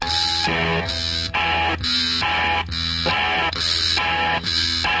I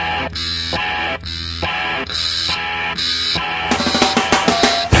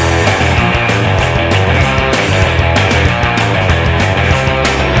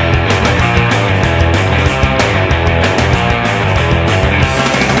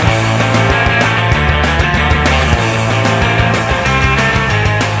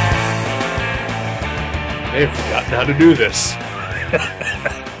have forgotten how to do this.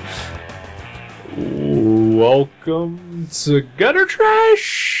 Welcome to Gutter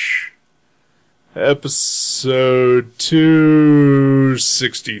Trash, episode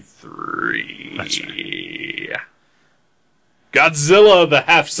 263. That's right. Godzilla: The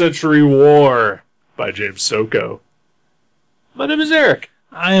Half-Century War by James Soko. My name is Eric.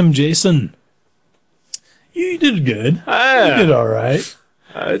 I am Jason. You did good. You did all right.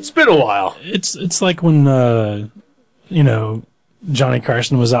 It's been a while. It's like when Johnny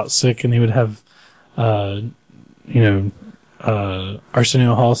Carson was out sick and he would have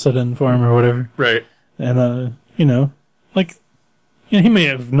Arsenio Hall sit in for him or whatever. Right. And he may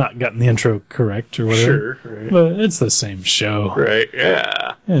have not gotten the intro correct or whatever. Sure. Right. But it's the same show. Right.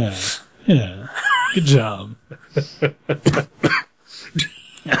 Yeah. Yeah. Good job.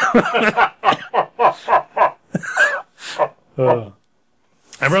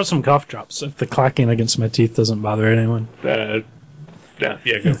 I brought some cough drops if the clacking against my teeth doesn't bother anyone. Yeah,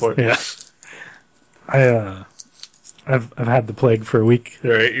 go for it. Yeah. I've had the plague for a week.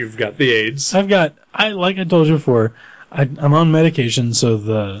 All right, you've got the AIDS. Like I told you before, I'm on medication, so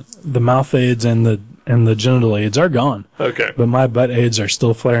the mouth AIDS and the genital AIDS are gone. Okay. But my butt AIDS are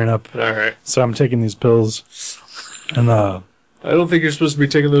still flaring up. All right. So I'm taking these pills, and I don't think you're supposed to be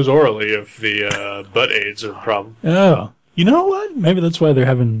taking those orally if the butt AIDS are a problem. oh, you know what? Maybe that's why they're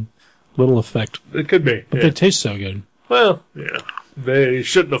having little effect. It could be. But they taste so good. Well, yeah. They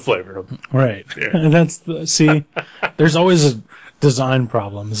shouldn't have flavored them. Right. Yeah. And there's always design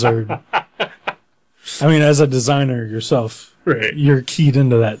problems. As a designer yourself, right. You're keyed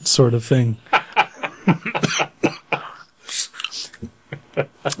into that sort of thing.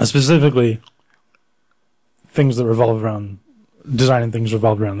 Specifically, designing things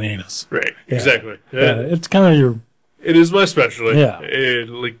revolve around the anus. Right. Yeah. Exactly. Yeah. It's kind of It is my specialty. Yeah.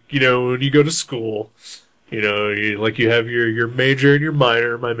 When you go to school, you have your major and your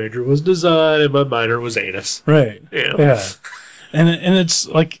minor. My major was design and my minor was anus. right. Yeah. Yeah. And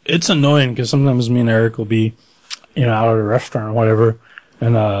it's annoying because sometimes me and Eric will be, out at a restaurant or whatever,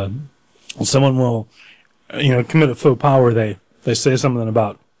 and someone will, commit a faux pas where they say something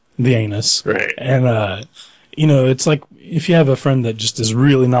about the anus. Right. And, it's like if you have a friend that just is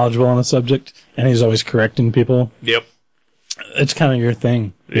really knowledgeable on a subject and he's always correcting people. Yep. It's kind of your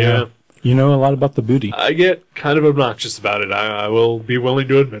thing. Yeah. You know a lot about the booty. I get kind of obnoxious about it. I will be willing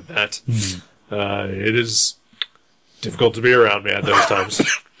to admit that. Mm. It is difficult to be around me at those times.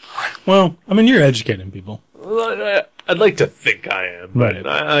 Well, you're educating people. I'd like to think I am, but Right.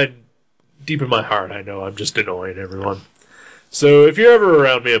 I deep in my heart, I know I'm just annoying everyone. So if you're ever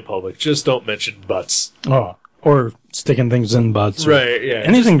around me in public, just don't mention butts. Oh, or sticking things in butts. Right, yeah.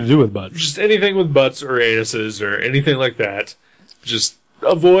 Anything to do with butts. Just anything with butts or anuses or anything like that. Just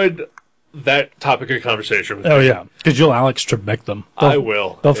avoid that topic of conversation with me. Oh, yeah. Because you'll Alex Trebek them. I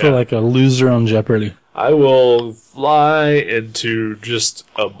will. They'll feel like a loser on Jeopardy. I will fly into just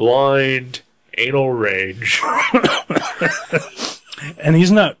a blind anal rage. And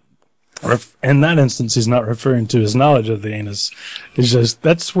he's not, in that instance, he's not referring to his knowledge of the anus. It's just,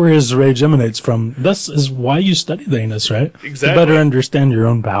 that's where his rage emanates from. This is why you study the anus, right? Exactly. To better understand your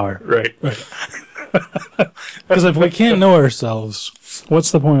own power. Right. Because if we can't know ourselves,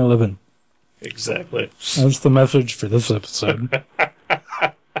 what's the point of living? Exactly. That's the message for this episode.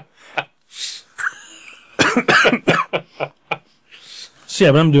 So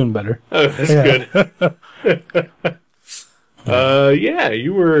yeah, but I'm doing better. Oh, that's good.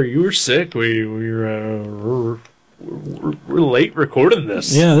 You were sick. We're late recording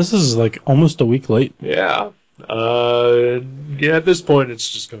this. Yeah, this is like almost a week late. Yeah. At this point, it's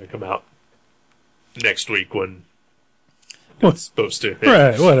just going to come out next week when it's supposed to.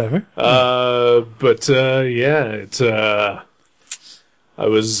 Yeah. Right, whatever. I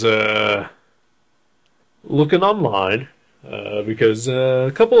was looking online because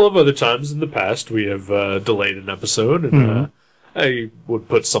a couple of other times in the past we have delayed an episode, and I would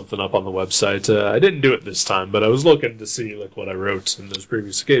put something up on the website. I didn't do it this time, but I was looking to see what I wrote in those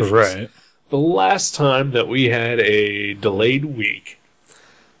previous occasions. Right. The last time that we had a delayed week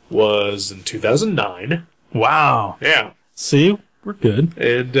was in 2009. Wow. Yeah. See, we're good.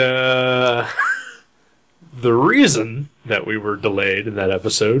 And the reason that we were delayed in that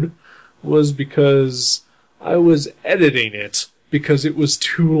episode was because I was editing it because it was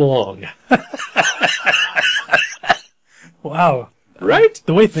too long. Wow. Right?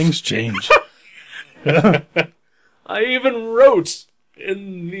 The way things change. I even wrote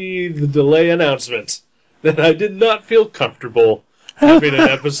in the delay announcement that I did not feel comfortable having an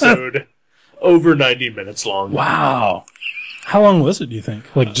episode over 90 minutes long. Wow. How long was it, do you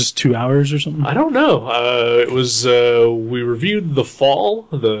think? Like just 2 hours or something? I don't know. It was, we reviewed The Fall,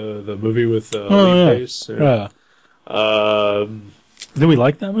 the movie with Lee Pace. Yeah. Did we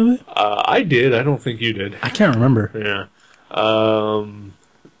like that movie? I did. I don't think you did. I can't remember. Yeah.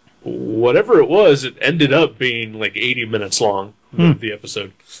 Whatever it was, it ended up being like 80 minutes long, the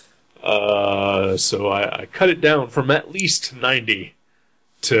episode. So I cut it down from at least 90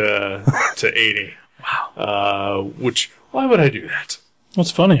 to 80. Wow. Which, why would I do that?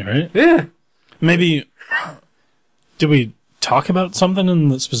 That's funny, right? Yeah. Maybe, did we talk about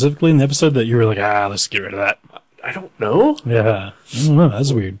something specifically in the episode that you were like, let's get rid of that? I don't know. Yeah. I don't know.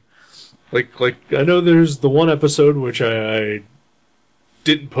 That's weird. Like I know there's the one episode which I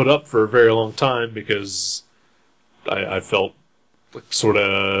didn't put up for a very long time because I felt like sort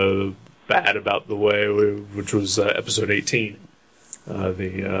of bad about the way, which was episode 18,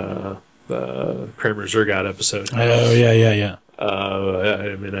 the Kramer Zergott episode. Oh, yeah.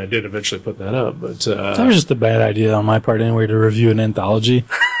 I mean, I did eventually put that up, but that was just a bad idea on my part anyway to review an anthology.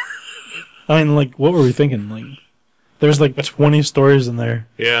 I mean, like, what were we thinking? Like, there's like 20 stories in there.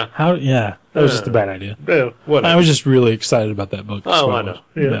 Yeah. That was just a bad idea. Yeah, whatever. I was just really excited about that book. Oh, I know.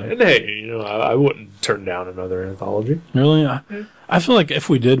 Yeah. And hey, I wouldn't turn down another anthology. Really? I feel like if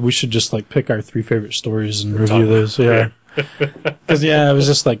we did, we should just like pick our 3 favorite stories and review those. Yeah. Because it was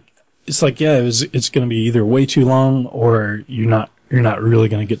just like, it's like, it's going to be either way too long or you're not really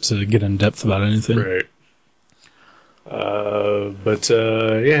going to get in depth about anything. Right.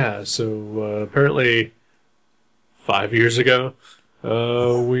 So apparently 5 years ago,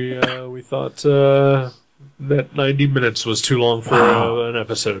 we thought that 90 minutes was too long for an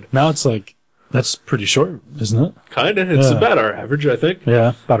episode. Now it's like, that's pretty short, isn't it? Kinda. It's about our average, I think.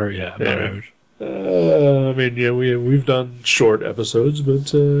 Yeah, about our average. I mean, we've done short episodes,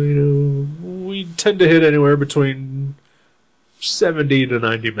 but we tend to hit anywhere between 70 to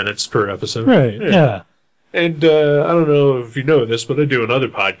 90 minutes per episode. Right. Yeah. And I don't know if you know this, but I do another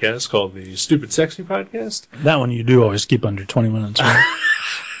podcast called the Stupid Sexy Podcast. That one you do always keep under 20 minutes, right?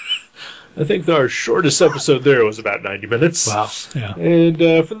 I think our shortest episode there was about 90 minutes. Wow. Yeah. And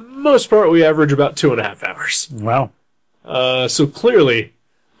for the most part, we average about 2.5 hours. Wow. So clearly,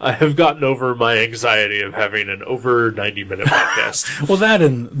 I have gotten over my anxiety of having an over 90-minute podcast. Well, that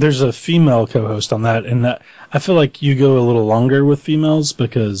and there's a female co-host on that, and that I feel like you go a little longer with females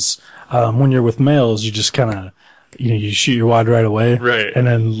because when you're with males, you just kind of, you shoot your wad right away. Right. And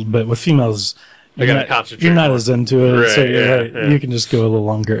then, but with females, I gotta concentrate. You're not more. as into it, Right, so yeah. you can just go a little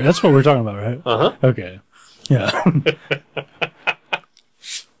longer. That's what we're talking about, right? Uh-huh. Okay. Yeah.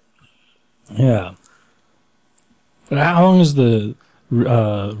 Yeah. But how long is the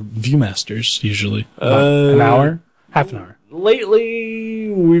Viewmasters usually? An hour? Half an hour? Lately,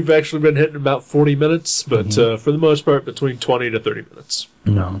 we've actually been hitting about 40 minutes, but for the most part, between 20 to 30 minutes.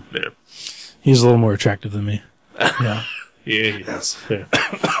 No. Yeah. He's a little more attractive than me. Yeah. Yeah, he is. Yeah.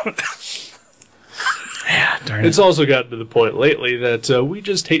 Yeah, darn it. It's also gotten to the point lately that we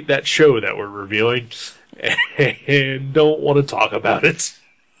just hate that show that we're reviewing and don't want to talk about it.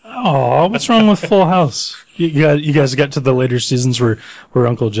 Oh, what's wrong with Full House? You guys got to the later seasons where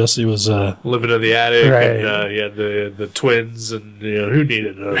Uncle Jesse was living in the attic, right. And you had the twins, and who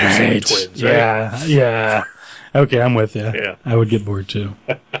needed another set of twins, right? Yeah. Okay, I'm with you. Yeah. I would get bored too.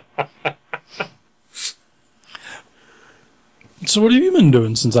 So what have you been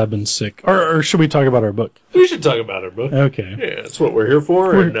doing since I've been sick? Or should we talk about our book? We should talk about our book. Okay. Yeah, that's what we're here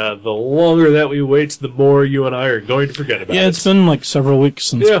for, and the longer that we wait, the more you and I are going to forget about it. Yeah, it's been like several weeks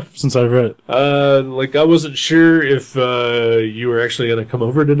since I've read it. I wasn't sure if you were actually going to come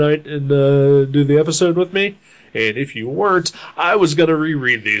over tonight and do the episode with me, and if you weren't, I was going to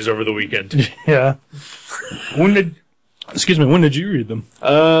reread these over the weekend. Yeah. When did you read them?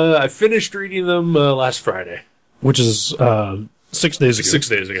 I finished reading them last Friday. Which is 6 days ago. 6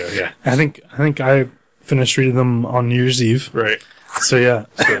 days ago, yeah. I think I finished reading them on New Year's Eve. Right. So yeah.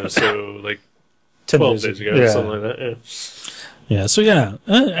 So like 10 12 days ago, something like that. Yeah. Yeah. So yeah,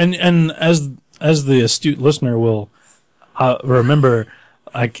 and as the astute listener will remember,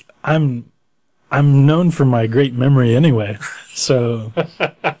 like I'm known for my great memory anyway. So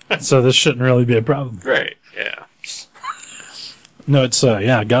this shouldn't really be a problem. Right. Yeah. No, it's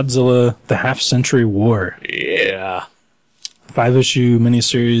Godzilla: The Half-Century War. Yeah. 5-issue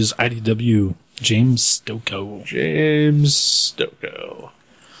miniseries IDW James Stokoe. James Stokoe.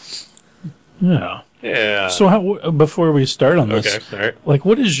 Yeah. Yeah. So how, before we start on this, Okay, all right. like,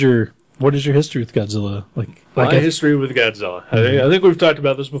 what is your history with Godzilla? My history with Godzilla. I think we've talked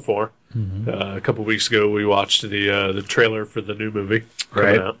about this before. A couple weeks ago, we watched the trailer for the new movie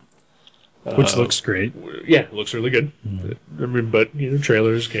coming out. Which looks great. Yeah, it looks really good. I mean, but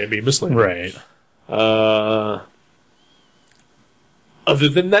trailers can be misleading. Right. Other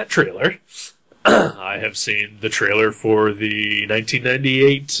than that trailer, I have seen the trailer for the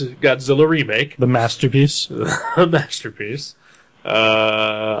 1998 Godzilla remake. The masterpiece. A masterpiece.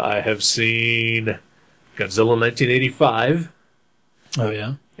 I have seen Godzilla 1985. Oh,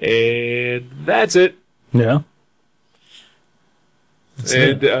 yeah? And that's it. Yeah.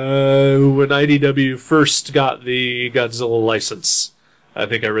 And when IDW first got the Godzilla license, I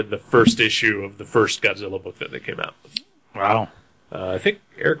think I read the first issue of the first Godzilla book that they came out with. Wow. I think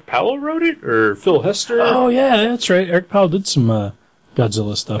Eric Powell wrote it, or Phil Hester. Oh, yeah, that's right. Eric Powell did some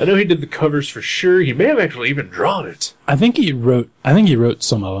Godzilla stuff. I know he did the covers for sure. He may have actually even drawn it. I think he wrote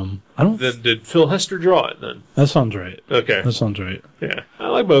some of them. Then did Phil Hester draw it then? That sounds right. Okay. That sounds right. Yeah. I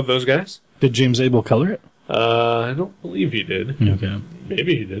like both those guys. Did James Abel color it? I don't believe he did. Okay.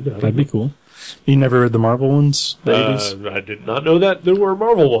 Maybe he did. That'd be cool. You never read the Marvel ones? The 80s? I did not know that there were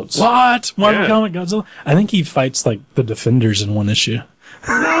Marvel ones. What? Marvel Yeah. comic Godzilla? I think he fights like the Defenders in one issue.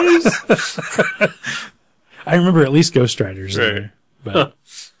 I remember at least Ghost Riders in Right. there. But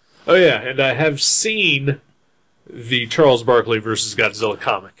Oh yeah, and I have seen the Charles Barkley versus Godzilla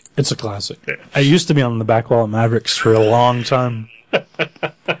comic. it's a classic. Yeah. I used to be on the back wall at Mavericks for a long time.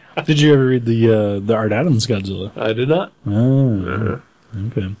 Did you ever read the Art Adams Godzilla? I did not. Oh,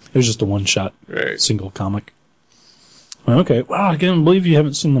 okay. It was just a one-shot Right. single comic. Okay. Wow, I can't believe you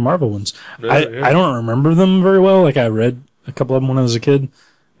haven't seen the Marvel ones. No, I yeah. don't remember them very well. Like, I read a couple of them when I was a kid,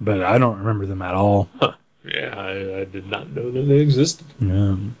 but I don't remember them at all. Huh. Yeah, I did not know that they existed.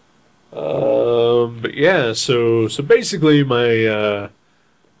 Yeah. But yeah, so basically my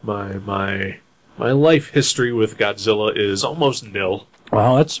life history with Godzilla is almost nil.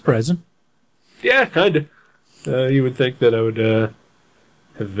 Wow, that's surprising. Yeah, kinda. You would think that I would have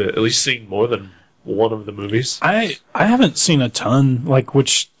at least seen more than one of the movies. I haven't seen a ton, like,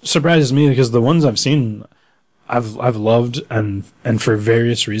 which surprises me because the ones I've seen, I've loved and for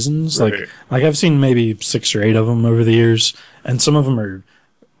various reasons. Right. Like I've seen maybe 6 or 8 of them over the years, and some of them are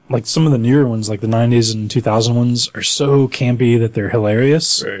like some of the newer ones, like the 90s and 2000 ones, are so campy that they're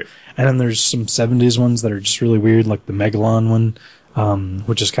hilarious. Right. And then there's some 70s ones that are just really weird, like the Megalon one,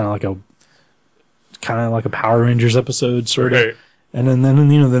 which is kind of like a Power Rangers episode, sort of. Right. And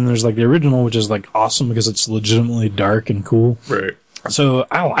then there's like the original, which is like awesome because it's legitimately dark and cool. Right. So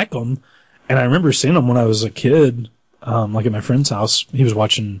I like them, and I remember seeing them when I was a kid, like at my friend's house. He was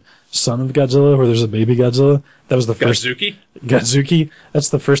watching Son of Godzilla, where there's a baby Godzilla. That was the first Godzuki? Godzuki. That's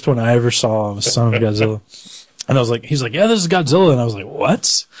the first one I ever saw, was Son of Godzilla. And I was like, he's like, yeah, this is Godzilla, and I was like,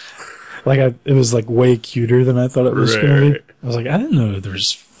 what? Like it was like way cuter than I thought it was going to be. Right. I was like, I didn't know there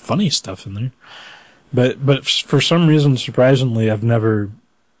was funny stuff in there. But for some reason, surprisingly, I've never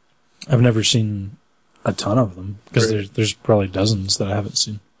seen a ton of them because Right. there's probably dozens that I haven't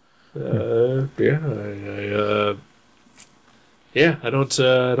seen. I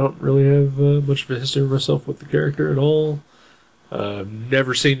don't really have much of a history myself with the character at all.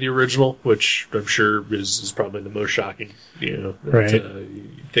 Never seen the original, which I'm sure is probably the most shocking. Right.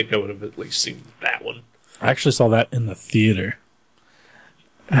 You'd think I would have at least seen that one. I actually saw that in the theater.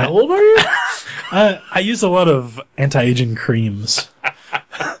 How old are you? I use a lot of anti-aging creams.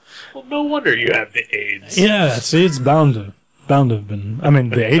 Well, no wonder you have the AIDS. Yeah, see, it's bound to have been. I mean,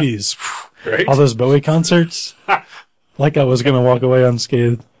 the 80s, Right? all those Bowie concerts. Like I was gonna walk away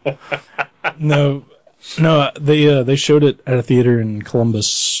unscathed. No, they showed it at a theater in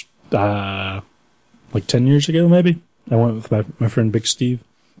Columbus, like 10 years ago, maybe. I went with my friend Big Steve.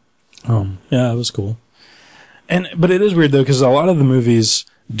 Yeah, it was cool. But it is weird though, because a lot of the movies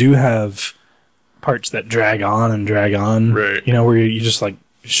do have parts that drag on, Right. where you just like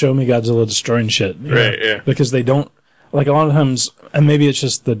show me Godzilla destroying shit, Right, yeah. because they don't, like, a lot of times, and maybe it's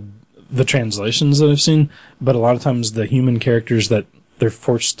just the translations that I've seen, but a lot of times the human characters that they're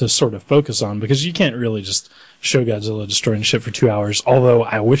forced to sort of focus on, because you can't really just show Godzilla destroying shit for 2 hours, although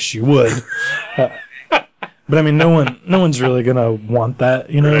I wish you would. But I mean, no one's really gonna want that,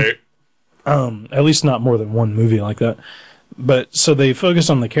 Right. At least not more than one movie like that. But so they focus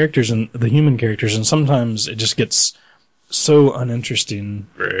on the characters and the human characters, and sometimes it just gets so uninteresting,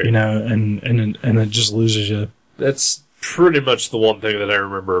 Right. and it just loses you. That's pretty much the one thing that I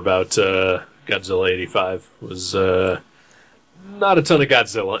remember about Godzilla 85 was not a ton of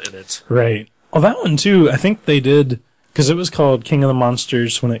Godzilla in it. Right. Well, that one too, I think they did, because it was called King of the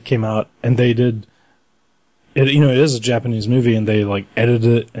Monsters when it came out, and they did, it is a Japanese movie, and they, like, edited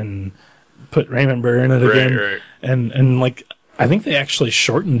it and put Raymond Burr in it again. Right. And, like, I think they actually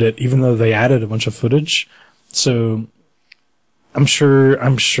shortened it, even though they added a bunch of footage. So, I'm sure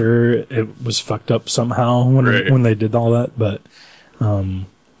it was fucked up somehow when they did all that, but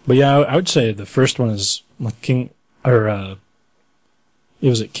yeah, I would say the first one is, like, it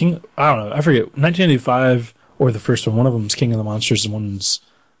was King, I don't know, I forget, 1985 or the first one. One of them is King of the Monsters, and one's,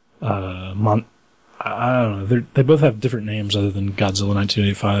 I don't know, they both have different names other than Godzilla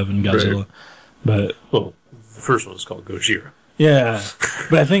 1985 and Godzilla, Right. But... Well, the first one's called Gojira. Yeah,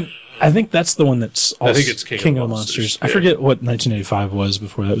 but I think that's the one that's also I think it's King of the Monsters. Yeah. I forget what 1985 was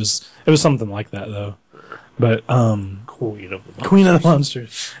before that. It was something like that, though. But, Queen of the Monsters. Queen of the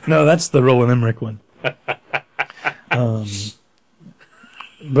Monsters. No, that's the Roland Emmerich one.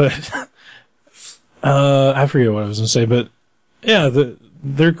 But I forget what I was going to say, but yeah,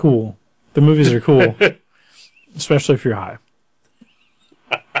 they're cool. The movies are cool, especially if you're high.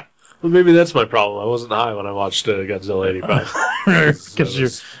 Well, maybe that's my problem. I wasn't high when I watched Godzilla 85. Because you're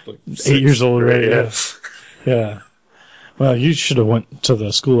 8 years old, right? Yeah. Yeah. Well, you should have went to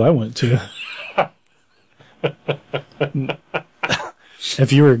the school I went to.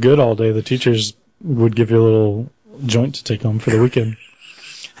 If you were good all day, the teachers would give you a little joint to take home for the weekend.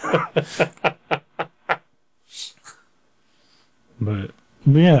 But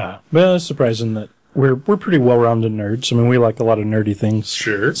yeah, well, it's surprising that we're pretty well-rounded nerds. I mean, we like a lot of nerdy things.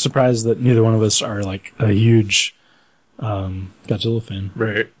 Sure. Surprised that neither one of us are like a huge Godzilla fan.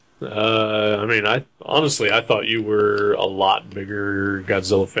 Right. I mean, I thought you were a lot bigger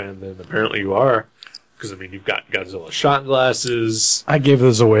Godzilla fan than apparently you are. Because, I mean, you've got Godzilla shot glasses. I gave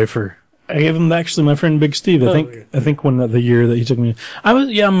those away I gave them to actually my friend Big Steve. I think when the year that he took me, I'll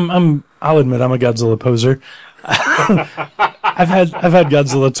admit I'm a Godzilla poser. I've had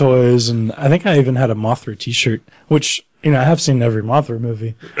Godzilla toys, and I think I even had a Mothra t-shirt, which, I have seen every Mothra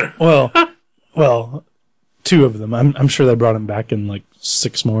movie. Well, 2 of them. I'm sure they brought him back in like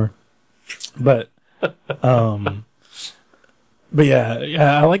 6 more. But yeah,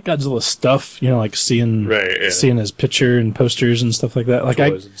 I like Godzilla stuff, like seeing his picture and posters and stuff like that. Like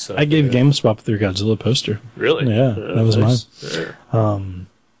I gave GameSpot their Godzilla poster. Really? Yeah, that was nice. mine. Yeah.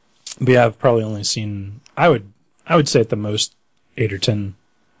 But yeah, I've probably only seen, I would say at the most 8 or 10,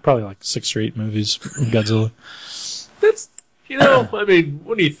 probably like 6 or 8 movies of Godzilla. That's, I mean,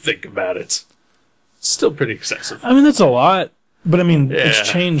 when you think about it, it's still pretty excessive. I mean, that's a lot. But I mean, it's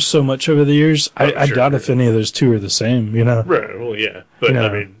changed so much over the years. I doubt if any of those 2 are the same, Right, well, yeah. But, I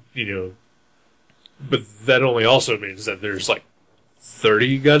mean, but that only also means that there's like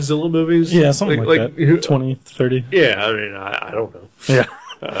 30 Godzilla movies? Yeah, something like that. 20, 30. Yeah, I mean, I don't know. Yeah.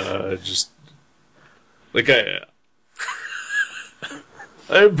 Just, like,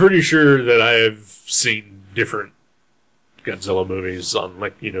 I'm pretty sure that I have seen different Godzilla movies on,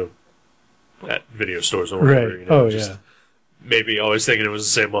 like, at video stores or whatever. Right. Yeah. Maybe always thinking it was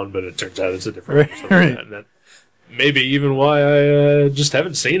the same one, but it turns out it's a different one. Right. And that maybe even why I just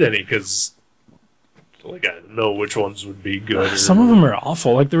haven't seen any, because like I don't know which ones would be good. Some of them are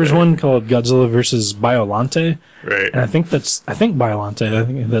awful. Like there was one called Godzilla versus Biollante. Right. And I think Biollante, I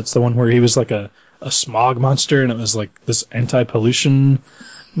think that's the one where he was like a smog monster, and it was like this anti-pollution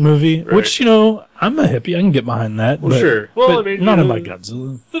movie, which, I'm a hippie. I can get behind that. Well, sure. Well, I mean, not in like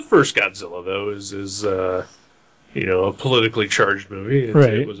Godzilla. The first Godzilla, though, is a politically charged movie.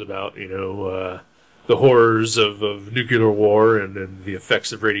 It was about, the horrors of nuclear war and the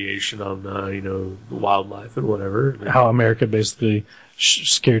effects of radiation on, wildlife and whatever. How America basically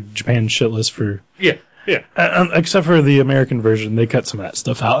scared Japan shitless for... Yeah. Except for the American version, they cut some of that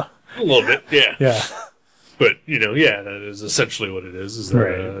stuff out. A little bit, yeah. Yeah. But, that is essentially what it is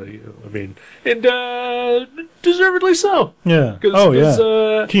that, I mean, and deservedly so. Yeah.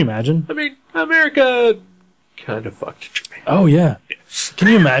 Yeah. Can you imagine? I mean, America kind of fucked Japan. Oh, yeah. Can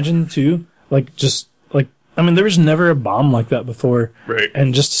you imagine, too? There was never a bomb like that before. Right.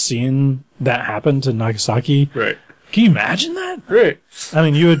 And just seeing that happen to Nagasaki. Right. Can you imagine that? Right. I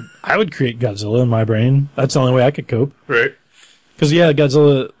mean, I would create Godzilla in my brain. That's the only way I could cope. Right. Because,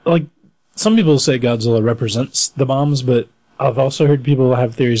 Godzilla, some people say Godzilla represents the bombs, but I've also heard people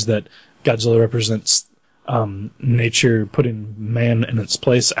have theories that Godzilla represents nature putting man in its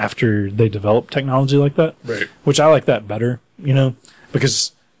place after they develop technology like that. Right. Which I like that better,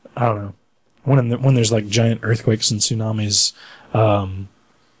 because, I don't know, when there's like giant earthquakes and tsunamis,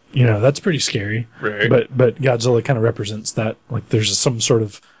 that's pretty scary. Right. But Godzilla kind of represents that, like there's some sort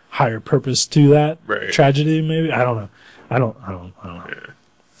of higher purpose to that right. tragedy, maybe. I don't know. I don't know. Yeah.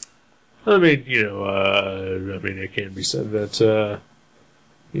 I mean, it can be said that,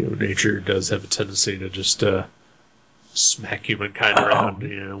 nature does have a tendency to just smack humankind around,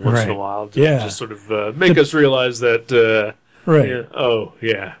 once in a while to just sort of make us realize that,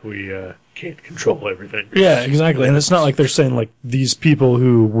 we can't control everything. Yeah, exactly. And it's not like they're saying, like, these people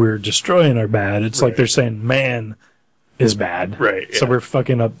who we're destroying are bad. It's like they're saying man is bad. Right. Yeah. So we're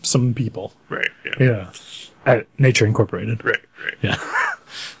fucking up some people. Right. Yeah. Yeah. At Nature Incorporated. Right. Yeah.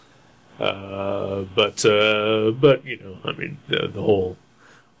 But the whole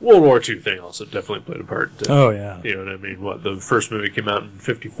World War II thing also definitely played a part. Oh, yeah. You know what I mean? What, the first movie came out in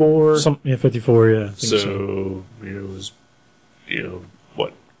 54? 54, yeah. So, it was,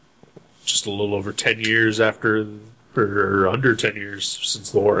 just a little over 10 years after, or under 10 years since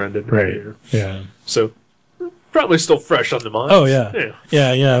the war ended. Right. Yeah. So, probably still fresh on the mind. Oh, yeah.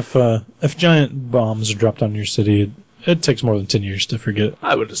 Yeah. If giant bombs are dropped on your city, it takes more than 10 years to forget.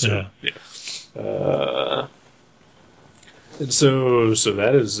 I would assume. Yeah. And so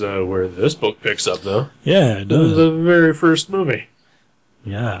that is where this book picks up, though. Yeah, it does. The very first movie.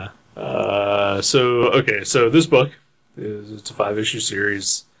 Yeah. So this book it's a 5-issue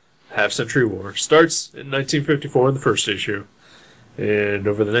series, Half-Century War. Starts in 1954 in the first issue, and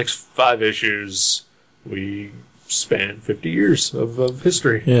over the next 5 issues, we span 50 years of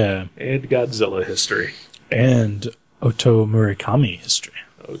history. Yeah. And Godzilla history. And Oto Murakami history.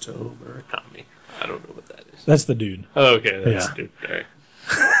 Oto Murakami. I don't know what that is. That's the dude. Oh, okay, that's the dude. All right.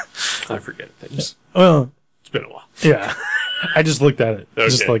 I forget things. Well, it's been a while. Yeah. I just looked at it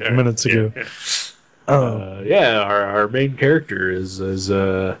just minutes ago. Our main character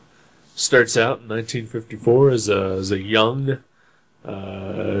starts out in 1954 as a young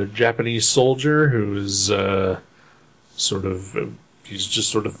Japanese soldier who is he's just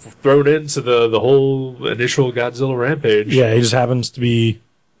sort of thrown into the whole initial Godzilla rampage. Yeah, he just happens to be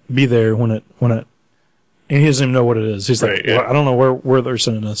there when it, and he doesn't even know what it is. He's like, well, I don't know where they're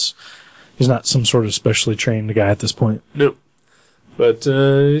sending us. He's not some sort of specially trained guy at this point. Nope. But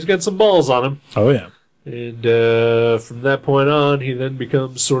he's got some balls on him. Oh, yeah. And from that point on, he then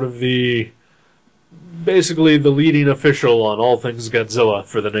becomes sort of basically the leading official on all things Godzilla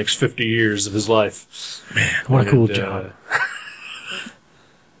for the next 50 years of his life. Man, what a cool job.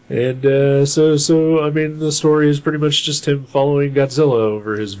 The story is pretty much just him following Godzilla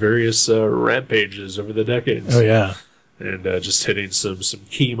over his various rampages over the decades. Oh, yeah. And just hitting some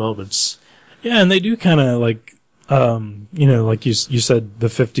key moments. Yeah, and they do kind of like, like you said, the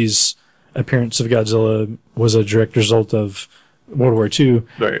 50s appearance of Godzilla was a direct result of World War II.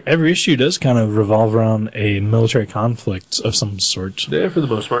 Right. Every issue does kind of revolve around a military conflict of some sort. Yeah, for the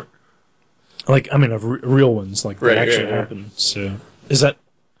most part. Of real ones, that actually happened. So, is that,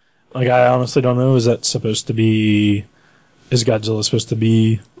 I honestly don't know, is Godzilla supposed to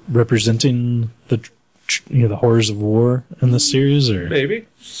be representing the horrors of war in this series, or? Maybe.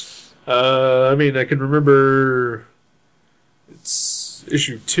 I can remember it's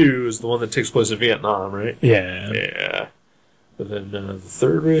issue 2 is the one that takes place in Vietnam, right? Yeah. Yeah. But then the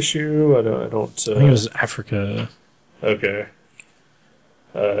third issue, I don't. I think it was Africa. Okay.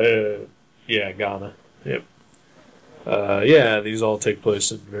 Ghana. Yep. These all take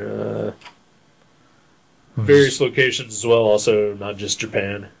place in various locations as well. Also, not just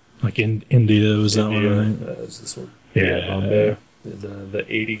Japan. Like in India was that one? Right? Is this one? Yeah. Bombay in the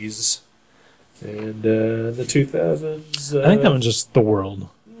 80s and the 2000s. I think that was just the world.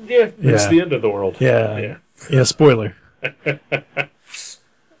 Yeah, it's the end of the world. Yeah. Spoiler.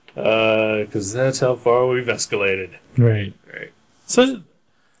 Because that's how far we've escalated. Right. So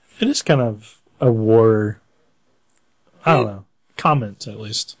it is kind of a war. I don't know. Comments at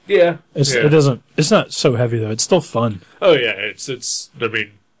least. Yeah. It doesn't. It's not so heavy though. It's still fun. Oh yeah. It's.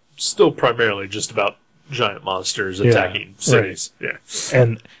 Still primarily just about giant monsters attacking cities. Right.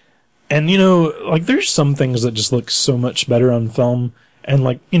 Yeah. And there's some things that just look so much better on film,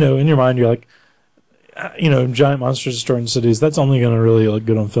 and in your mind you're like, giant monsters destroying cities, that's only going to really look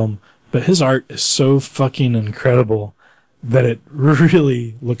good on film. But his art is so fucking incredible that it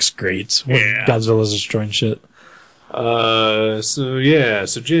really looks great when Godzilla's destroying shit. So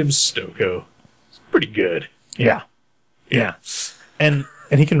James Stokoe is pretty good. Yeah. And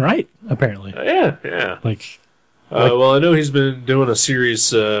he can write, apparently. Yeah. Well, I know he's been doing a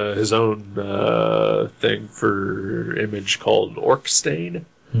series, his own thing for Image called Orkstain.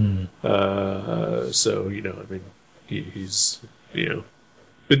 He's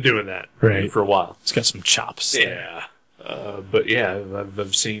been doing that for a while. He's got some chops. Yeah.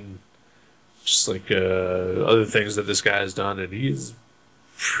 I've seen just other things that this guy has done, and he's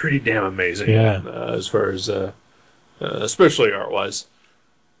pretty damn amazing. Yeah. As far as especially art-wise.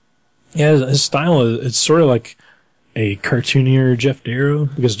 Yeah, his style it's sort of like a cartoonier Jeff Darrow,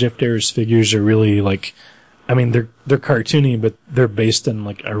 because Jeff Darrow's figures are really like, I mean, they're cartoony, but they're based in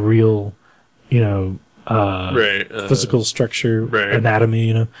like a real, Right. physical structure, right.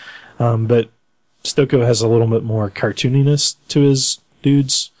 anatomy, but Stocco has a little bit more cartooniness to his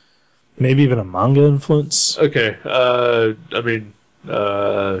dudes, maybe even a manga influence. Okay. I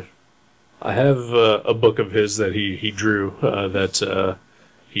have a book of his that he drew that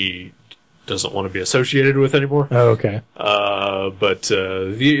he doesn't want to be associated with anymore. Oh, okay. But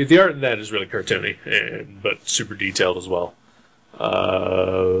the art in that is really cartoony, but super detailed as well.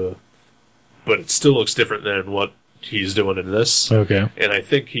 But it still looks different than what he's doing in this. Okay. And I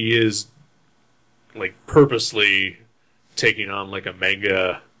think he is like purposely taking on like a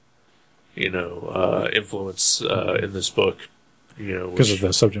manga, influence in this book. Because of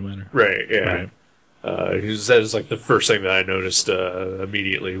the subject matter. Right, yeah. Right. That is like the first thing that I noticed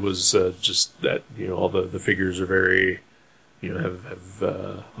immediately was just that all the figures are very have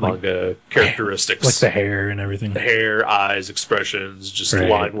manga characteristics, like the hair and everything. The hair, eyes, expressions, just Right.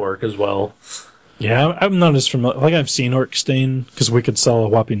 line work as well. Yeah, I'm not as familiar. Like I've seen Orc Stain because we could sell a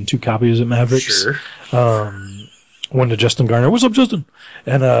whopping 2 copies at Mavericks. Sure. One to Justin Garner. What's up, Justin?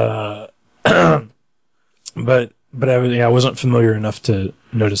 And but I wasn't familiar enough to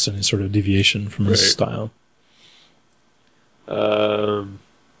notice any sort of deviation from his Right. style.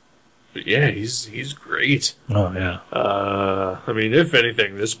 But yeah, he's great. Oh yeah. I mean, if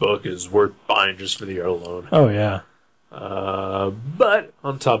anything, this book is worth buying just for the art alone. Oh yeah. But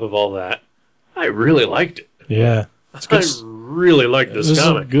on top of all that, I really liked it. Yeah. It's good. I really liked this This is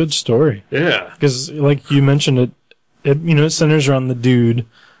a comic. good story. Yeah. Because, like you mentioned, it centers around the dude,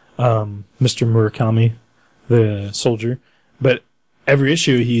 Mr. Murakami, the soldier. But every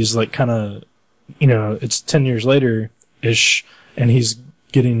issue, he's like kind of, it's 10 years later-ish, and he's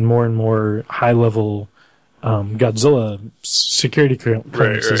getting more and more high-level Godzilla security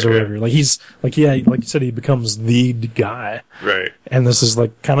clearances or whatever. Like he's like you said, he becomes the guy. Right. And this is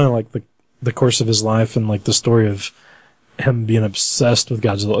like kind of like the course of his life and like the story of him being obsessed with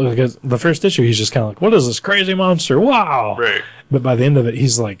Godzilla. Because the first issue, he's just kind of like, what is this crazy monster? Wow. Right. But by the end of it,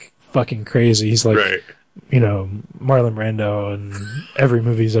 he's like fucking crazy. He's like, Right. Marlon Brando and every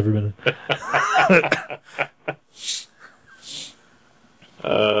movie he's ever been in.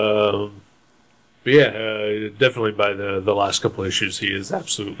 But yeah, definitely by the last couple issues, he is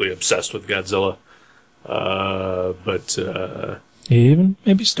absolutely obsessed with Godzilla. But He even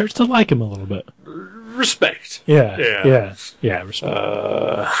maybe starts to like him a little bit. respect. Yeah. Yeah. Yeah, respect.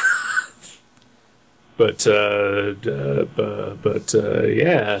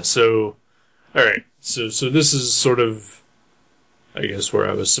 Yeah. So, all right. So this is sort of, I guess, where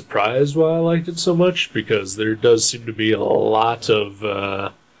I was surprised why I liked it so much, because there does seem to be a lot of,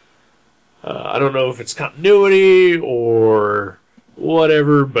 I don't know if it's continuity or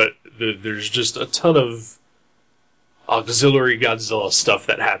whatever, but there's just a ton of auxiliary Godzilla stuff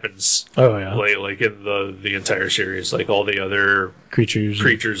that happens. Oh yeah. Like in the entire series, like all the other Creatures.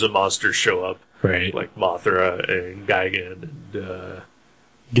 and monsters show up, Right. like Mothra and Gigan and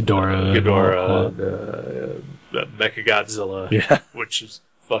Ghidorah. and Mechagodzilla, Yeah. which is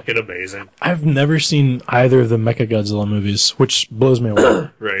fucking amazing. I've never seen either of the Mechagodzilla movies, which blows me away.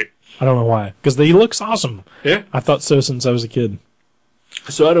 Right. I don't know why. Because he looks awesome. Yeah. I thought so since I was a kid.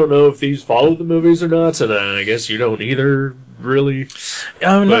 So I don't know if these follow the movies or not, and I guess you don't either, really.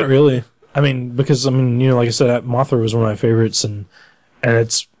 Not really. I mean, because, like I said, Mothra was one of my favorites, and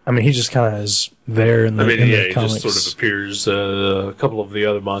it's, he just kind of is there in the, in the he comics. just sort of appears. A couple of the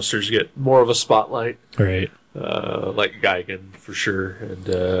other monsters get more of a spotlight. Right. Like Gigan, for sure, and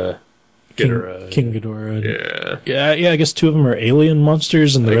Ghidorah. King Ghidorah. Yeah. Yeah, I guess 2 of them are alien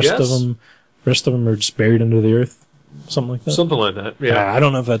monsters, and the I rest guess. of them are just buried under the earth. Something like that. Something like that, yeah. I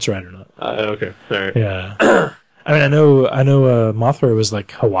don't know if that's right or not. Okay, alright. Yeah. I know Mothra was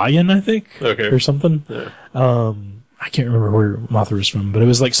like Hawaiian, I think. Okay. Or something. Yeah. I can't remember where Mothra was from, but it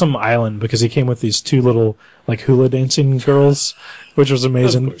was like some island because he came with these 2 little like hula dancing girls, which was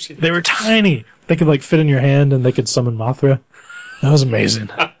amazing. Of course he did. They were tiny. They could like fit in your hand and they could summon Mothra. That was amazing.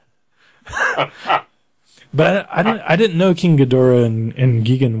 But I didn't know King Ghidorah and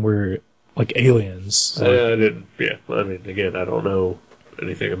Gigan were like aliens. So. I didn't, yeah. I mean, again, I don't know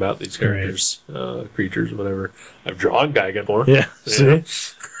anything about these characters, creatures, whatever. I've drawn Gigan more. Yeah. See?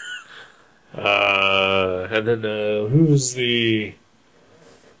 And then, who's the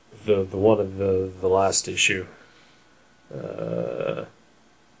one in the last issue?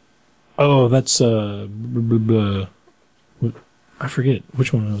 Oh, that's I forget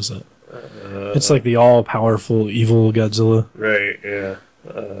which one was that. It's like the all-powerful evil Godzilla. Right, yeah.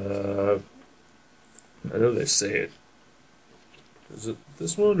 I know they say it. Is it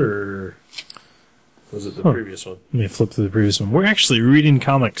this one, or was it the previous one? Let me flip to the previous one. We're actually reading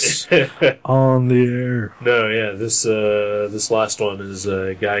comics on the air. No, yeah, this last one is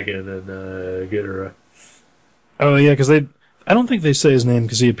Gigan and Ghidorah. Oh, yeah, because I don't think they say his name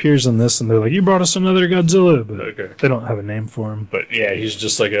because he appears in this and they're like, you brought us another Godzilla, but Okay. they don't have a name for him. But yeah, he's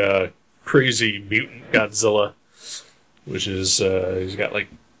just like a crazy mutant Godzilla, which is, he's got like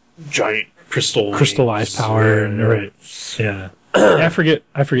giant crystallized power and right. Yeah. I forget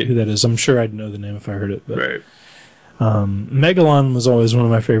who that is. I'm sure I'd know the name if I heard it. But, right. Megalon was always one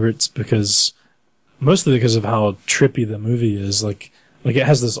of my favorites mostly because of how trippy the movie is. Like it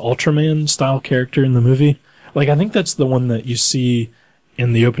has this Ultraman style character in the movie. Like I think that's the one that you see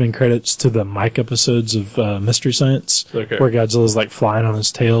in the opening credits to the Mike episodes of Mystery Science, Okay. where Godzilla's like flying on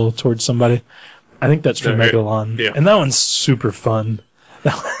his tail towards somebody. I think that's from Okay. Megalon. Yeah. And that one's super fun.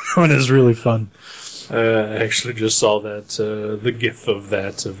 That one is really fun. I actually just saw that, the gif of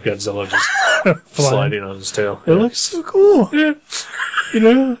Godzilla just sliding on his tail. It looks so cool. Yeah. You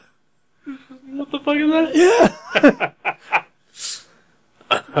know? What the fuck is that?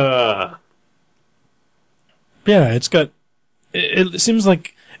 Yeah. Yeah, it's got. It seems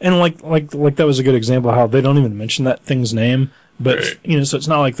like, and like that was a good example of how they don't even mention that thing's name. But Right. so it's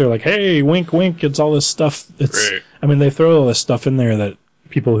not like they're like, "Hey, wink, wink." It's all this stuff. It's. Right. I mean, they throw all this stuff in there that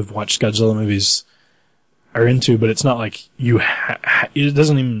people who've watched Godzilla movies are into, but it's not like you. It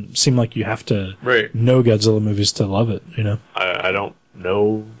doesn't even seem like you have to Right. know Godzilla movies to love it. You know. I don't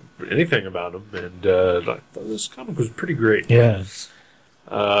know anything about him, and I thought this comic was pretty great. Yeah.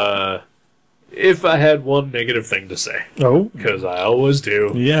 If I had one negative thing to say, Oh. because I always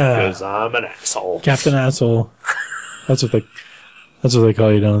do, Yeah. because I'm an asshole. Captain Asshole. That's what they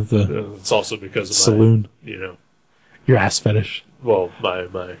call you down at the It's also because of saloon. my, Your ass fetish. well, my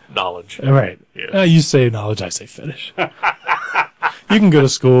knowledge. All right. Yeah. You say knowledge, I say fetish. You can go to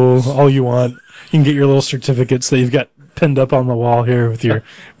school all you want. You can get your little certificates that you've got pinned up on the wall here with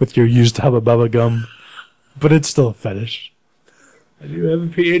your used Hubba Bubba gum, but it's still a fetish. I do have a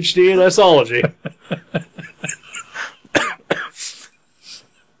PhD in esology.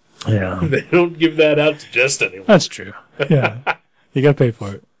 Yeah, They don't give that out to just anyone. that's true. Yeah, you got to pay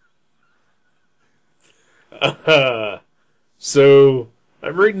for it. So,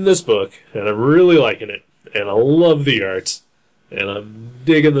 I'm reading this book, and I'm really liking it, and I love the art, and I'm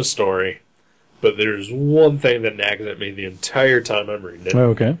digging the story, but there's one thing that nags at me the entire time I'm reading it,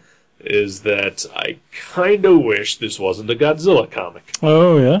 Okay. is that I kind of wish this wasn't a Godzilla comic.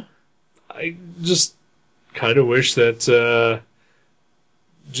 Oh yeah. I just kind of wish that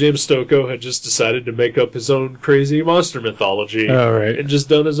James Stokoe had just decided to make up his own crazy monster mythology Oh right. and just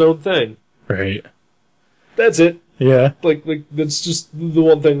done his own thing. Right. That's it. Yeah. Like that's just the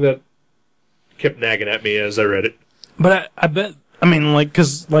one thing that kept nagging at me as I read it. But I bet. I mean,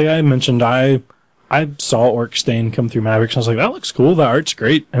 because I mentioned, I saw Orc Stain come through Mavericks, and I was like, that looks cool. The art's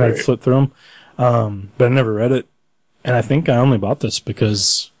great, and Right. I flipped through them. But I never read it, and I think I only bought this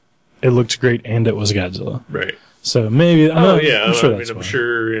because it looked great and it was Godzilla. Right. So maybe. Oh yeah. I'm sure I that's mean, I'm why.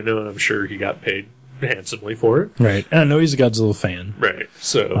 sure I'm sure he got paid handsomely for it. Right, and I know he's a Godzilla fan. Right.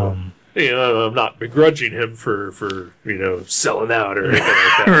 So I'm not begrudging him for selling out or anything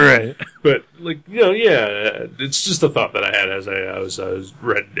like that. Right. But yeah, it's just a thought that I had as I was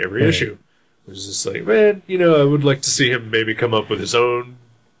read every Right. issue. It was just like, man, I would like to see him maybe come up with his own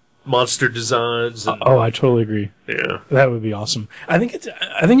monster designs. And, Oh, I totally agree. yeah, That would be awesome. I think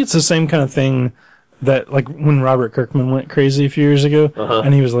it's the same kind of thing that, like, when Robert Kirkman went crazy a few years ago,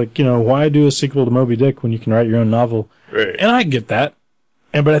 and he was like, why do a sequel to Moby Dick when you can write your own novel? right, And I get that.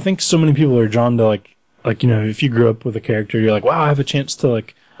 But I think so many people are drawn to, like, if you grew up with a character, you're like, wow, I have a chance to,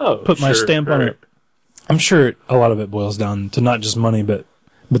 like, put my stamp on it. I'm sure a lot of it boils down to not just money, but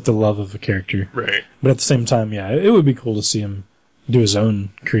the love of a character. Right. But at the same time, yeah, it would be cool to see him do his own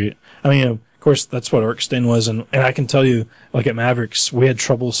create. I mean, of course, that's what Orkstain was, and I can tell you, like at Mavericks, we had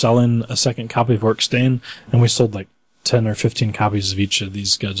trouble selling a second copy of Orkstain, and we sold like 10 or 15 copies of each of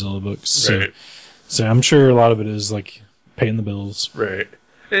these Godzilla books. Right. So I'm sure a lot of it is like paying the bills. Right.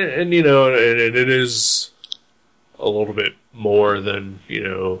 And it is a little bit more than,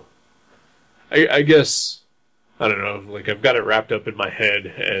 I guess, I don't know, like I've got it wrapped up in my head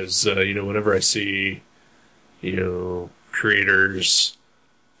as, whenever I see, creators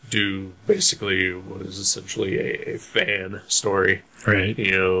do basically what is essentially a fan story, Right.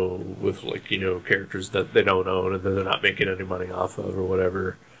 with like, characters that they don't own and that they're not making any money off of or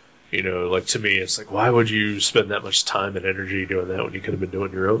whatever. You know, like, to me, it's like, why would you spend that much time and energy doing that when you could have been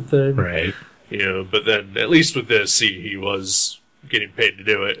doing your own thing? Right. You know, but then, at least with this, he was getting paid to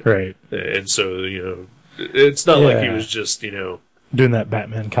do it. Right. And so, you know, it's not like he was just, you know... doing that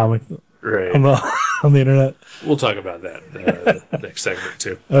Batman comic right. on the internet. We'll talk about that next segment,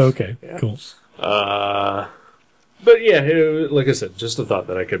 too. Oh, okay, cool. But yeah, like I said, just a thought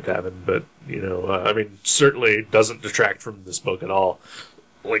that I kept having. But, you know, I mean, certainly doesn't detract from this book at all.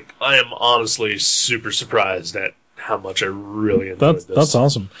 Like, I am honestly super surprised at how much I really enjoyed this. That's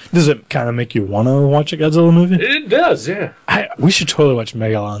awesome. Does it kind of make you want to watch a Godzilla movie? It does, yeah. We should totally watch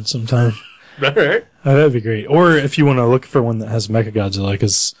Megalon sometime. All right. Oh, that'd be great. Or if you want to look for one that has Mechagodzilla,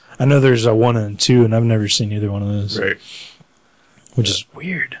 because I know there's a 1 and 2, and I've never seen either one of those. Right. Which is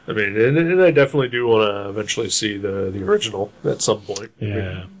weird. I mean, and I definitely do want to eventually see the original at some point. Yeah. I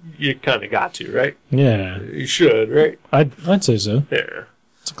mean, you kind of got to, right? Yeah. You should, right? I'd say so. Yeah.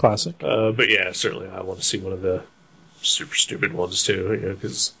 It's a classic. But yeah, certainly I want to see one of the super stupid ones too, you know,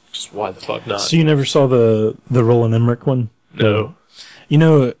 because just why the fuck not? So you never saw the Roland Emmerich one? No. You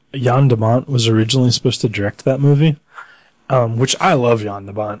know, Jan de Bont was originally supposed to direct that movie, which I love Jan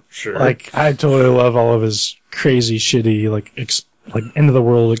de Bont. Sure. Like, I totally love all of his crazy, shitty, like end of the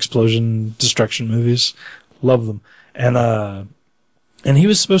world explosion destruction movies. Love them. And he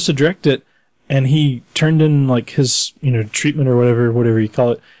was supposed to direct it, and he turned in like his, you know, treatment or whatever you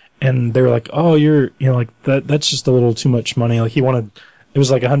call it, and they were like, "Oh, you're, you know, like that's just a little too much money." Like he wanted, it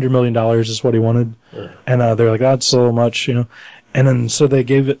was like $100 million is what he wanted, and they were like, "That's so much," you know. And then so they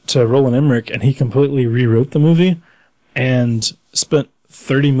gave it to Roland Emmerich, and he completely rewrote the movie, and spent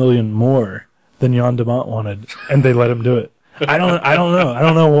 $30 million more than Jan de Bont wanted, and they let him do it. I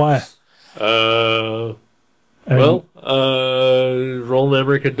don't know why. Roland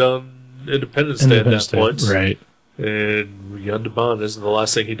Emmerich had done Independence Day at that point. Right. And Jan de Bont isn't the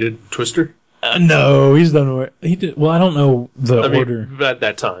last thing he did Twister? No, he's done what he did. Well, I don't know the order. At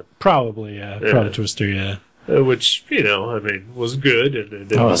that time. Probably, yeah. Probably Twister, yeah. Which, you know, I mean, was good and it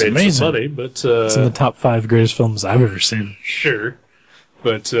made amazing. some money, but... it's in the top 5 greatest films I've ever seen. Sure.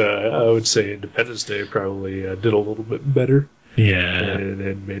 But I would say Independence Day probably did a little bit better. Yeah.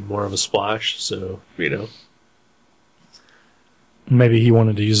 And made more of a splash, so, you know. Maybe he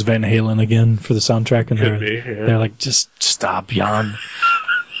wanted to use Van Halen again for the soundtrack, and they're like, just stop, Jan.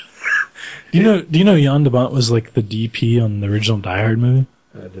 Do you know Jan de Bont was like the DP on the original Die Hard movie?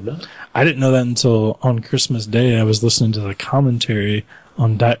 I did not. I didn't know that until on Christmas Day. I was listening to the commentary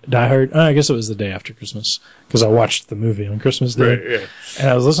on Die Hard. I guess it was the day after Christmas, because I watched the movie on Christmas Day. Right, yeah. And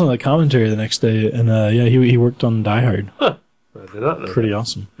I was listening to the commentary the next day, and he worked on Die Hard. Huh. I did not know. Pretty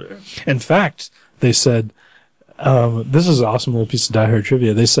awesome. Yeah. In fact, they said, this is an awesome little piece of Die Hard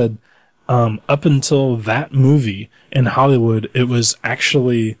trivia. They said, up until that movie in Hollywood, it was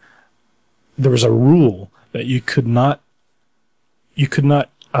actually, there was a rule that you could not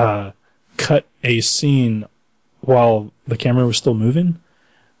cut a scene while the camera was still moving.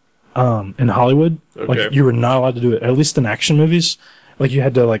 In Hollywood, like you were not allowed to do it. At least in action movies, like you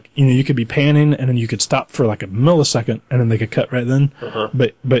had to, like, you know, you could be panning and then you could stop for like a millisecond and then they could cut right then. Uh-huh.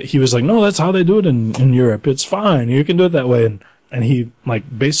 But he was like, no, that's how they do it in Europe. It's fine. You can do it that way. And he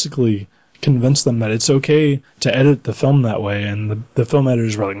like basically convinced them that it's okay to edit the film that way. And the film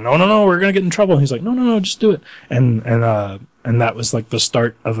editors were like, no, we're gonna get in trouble. And he's like, no, just do it. And that was like the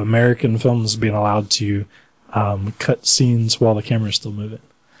start of American films being allowed to cut scenes while the camera's still moving.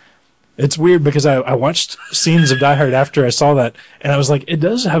 It's weird because I watched scenes of Die Hard after I saw that, and I was like, it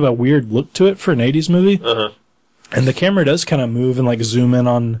does have a weird look to it for an 80s movie. Uh-huh. And the camera does kind of move and like zoom in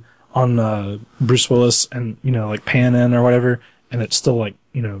on Bruce Willis and, you know, like pan in or whatever, and it's still like,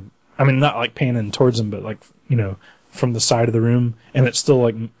 you know, I mean, not like pan in towards him, but like, you know, from the side of the room, and it's still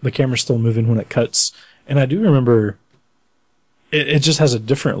like, the camera's still moving when it cuts. And I do remember it just has a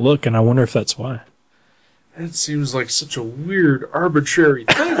different look, and I wonder if that's why. That seems like such a weird, arbitrary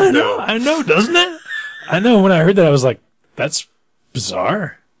thing, though. I know, doesn't it? I know, when I heard that, I was like, that's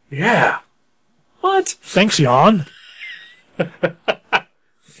bizarre. Yeah. What? Thanks, Jan. I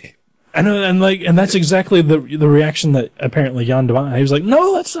know, and that's exactly the reaction that apparently Jan de Bont, he was like,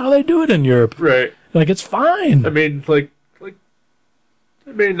 no, that's how they do it in Europe. Right. Like, it's fine. I mean,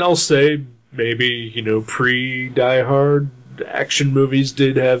 I'll say maybe, you know, pre-Die Hard, action movies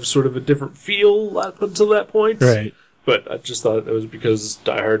did have sort of a different feel up until that point. Right. But I just thought it was because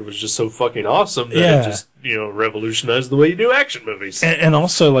Die Hard was just so fucking awesome that it just, you know, revolutionized the way you do action movies. And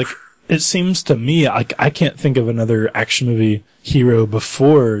also, like, it seems to me, like, I can't think of another action movie hero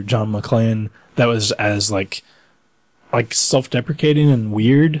before John McClane that was as, like self-deprecating and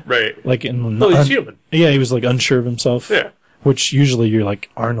weird. Right. Like, he's human. Yeah, he was, like, unsure of himself. Yeah. which usually you're like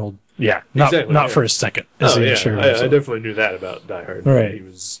Arnold. Yeah, not Exactly, not yeah. for a second. Is he sure of I himself. definitely knew that about Die Hard. Right. He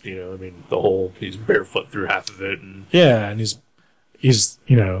was, I mean, he's barefoot through half of it and Yeah, and he's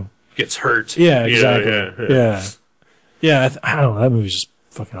gets hurt. yeah, You know, exactly. Yeah. I don't know. That movie's just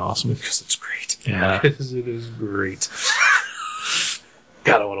fucking awesome. Because it's great. Yeah. Because it is great.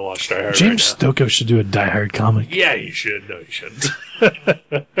 God, I want to watch Die Hard James right now. Stocco should do a Die Hard comic. Yeah, you should. No, you shouldn't.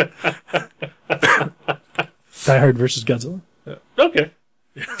 Die Hard versus Godzilla. Okay.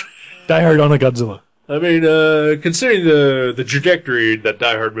 Die Hard on a Godzilla. I mean, considering the trajectory that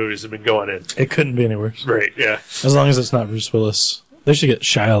Die Hard movies have been going in. It couldn't be any worse. Right, yeah. As long as it's not Bruce Willis. They should get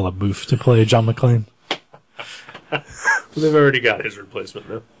Shia LaBeouf to play John McClane. They've already got his replacement,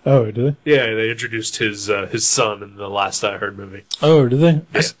 though. Oh, do they? Yeah, they introduced his son in the last Die Hard movie. Oh, do they?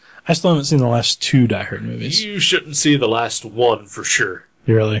 Yeah. I still haven't seen the last 2 Die Hard movies. You shouldn't see the last one for sure.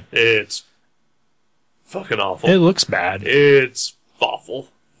 Really? It's fucking awful. It looks bad. It's awful.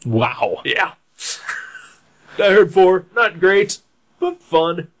 Wow. Yeah. Die Hard 4, not great, but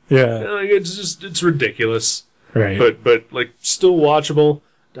fun. Yeah. Like, it's ridiculous. Right. But like, still watchable.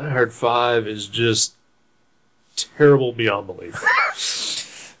 Die Hard 5 is just terrible beyond belief.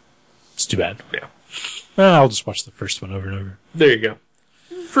 It's too bad. Yeah. I'll just watch the first one over and over. There you go.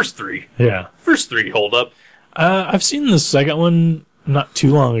 First 3. Yeah. First 3 hold up. I've seen the second one not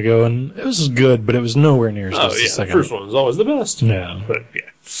too long ago, and it was good, but it was nowhere near as good Oh, as the yeah. The second first one is always the best. Yeah. But,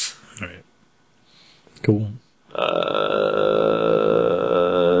 yeah. Right. Cool.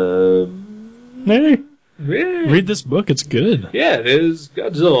 Hey, Yeah. read this book. It's good. Yeah, it is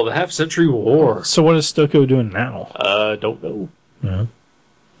Godzilla, the Half-Century War. So what is Stocco doing now? Don't know. Yeah.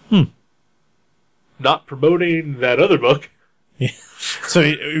 Not promoting that other book. So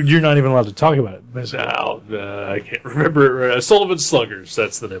you're not even allowed to talk about it, basically. Now, I can't remember. Sullivan Sluggers,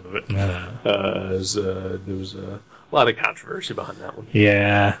 that's the name of it. Yeah. There was a lot of controversy behind that one.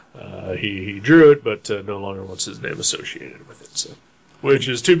 Yeah. He drew it, but no longer wants his name associated with it. So, which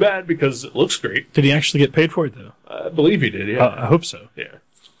is too bad because it looks great. Did he actually get paid for it, though? I believe he did, yeah. I hope so. Yeah.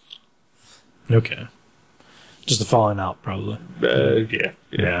 Okay. Just a falling out, probably. Yeah.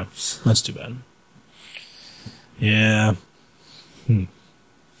 Yeah. That's too bad. Yeah.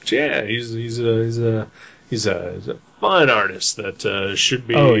 Yeah, he's a fine artist that should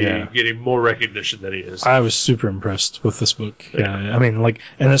be getting more recognition than he is. I was super impressed with this book. Yeah. I mean, like,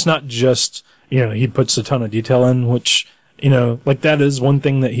 and it's not just, he puts a ton of detail in, which, like that is one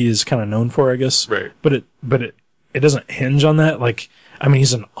thing that he is kind of known for, I guess. Right. But it doesn't hinge on that. Like, I mean,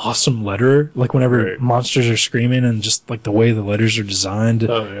 he's an awesome letterer. Like, whenever monsters are screaming and just like the way the letters are designed,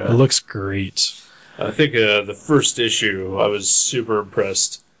 Oh, yeah. it looks great. I think the first issue, I was super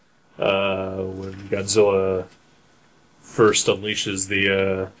impressed when Godzilla first unleashes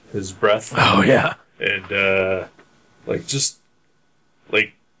his breath. Oh, yeah. And the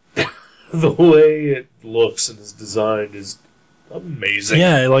way it looks and is designed is amazing.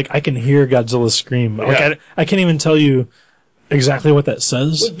 Yeah, like, I can hear Godzilla scream. Like, Yeah. I can't even tell you exactly what that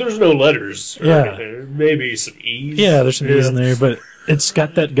says. Like, there's no letters. Or Yeah. anything. Maybe some E's. Yeah, there's some E's in there, but it's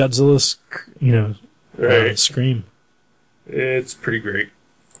got that Godzilla, Right. scream. It's pretty great.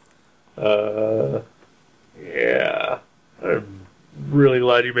 Yeah. I'm really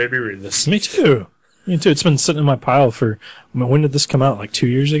glad you made me read this. Me too. It's been sitting in my pile for, when did this come out? Like 2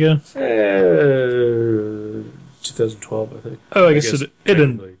 years ago? 2012, I think. Oh, I guess it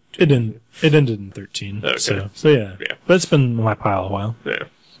technically ended in 13. Okay. So yeah. Yeah. But it's been in my pile a while. Yeah.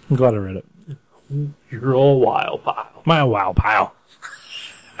 I'm glad I read it. You're all wild pile. My wow pile.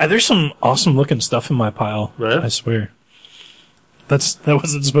 There's some awesome looking stuff in my pile. Yeah? I swear. That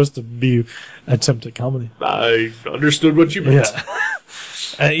wasn't supposed to be an attempt at comedy. I understood what you meant. Yeah.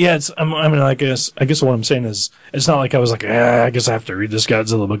 I guess what I'm saying is, it's not like I was like, I guess I have to read this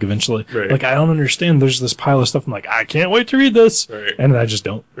Godzilla book eventually. Right. Like, I don't understand. There's this pile of stuff. I'm like, I can't wait to read this. Right. And I just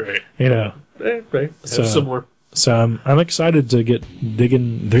don't. Right. Right. Right. So- Have some more. So I'm excited to get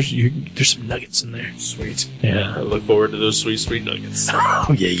digging. There's some nuggets in there. Sweet. Yeah. I look forward to those sweet, sweet nuggets. All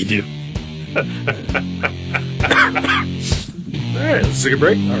Oh yeah, you do. right, let's take a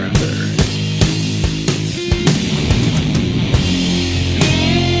break. All right.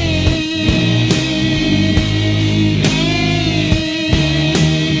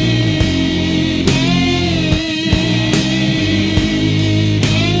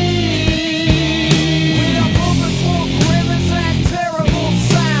 We are moving for grimace and terrible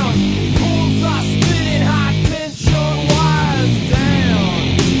sound. Pulls are spinning high tension wires down.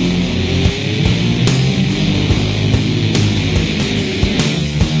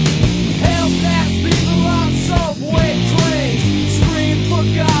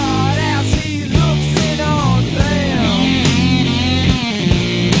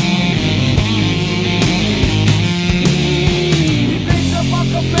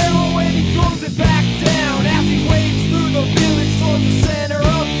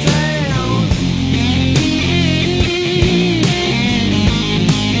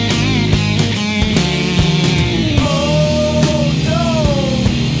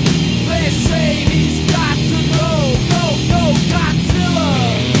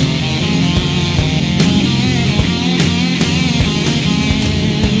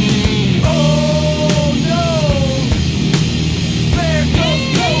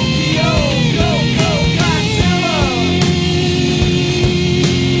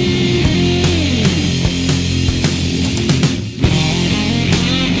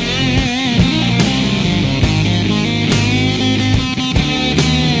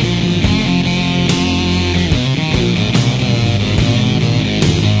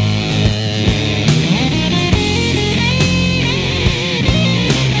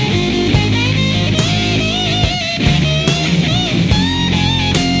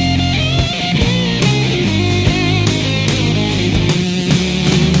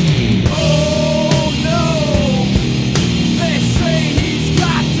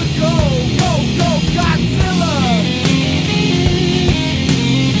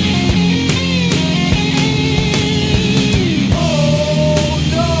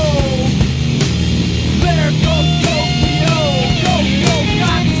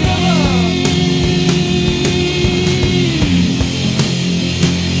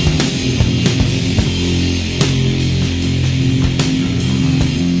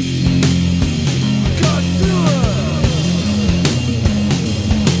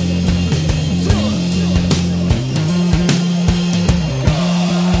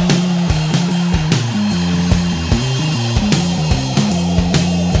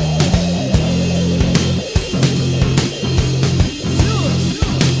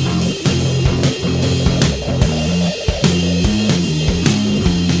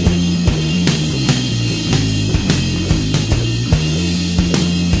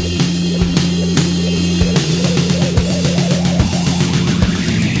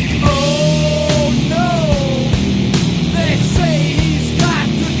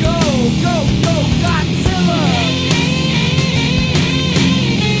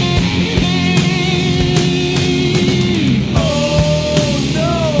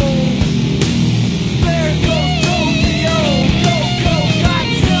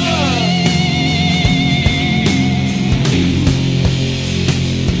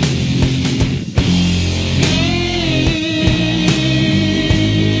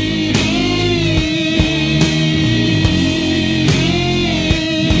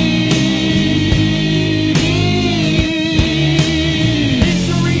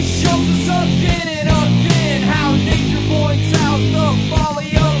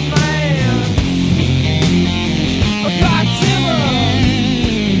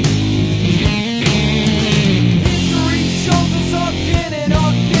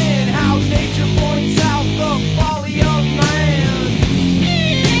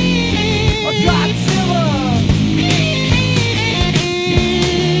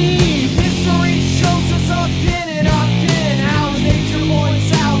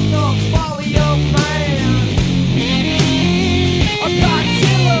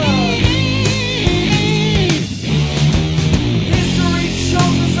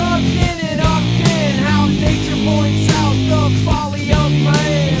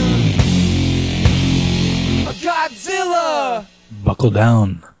 buckle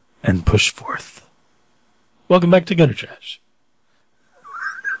down and push forth. Welcome back to Gutter Trash.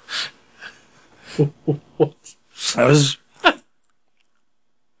 What?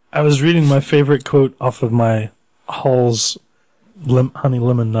 I was reading my favorite quote off of my Hall's honey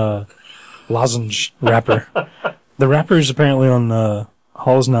lemon lozenge wrapper. The wrappers apparently on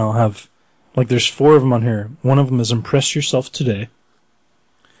Hall's now have, like, there's 4 of them on here. One of them is impress yourself today,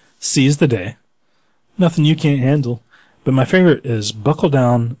 seize the day, nothing you can't handle. But my favorite is buckle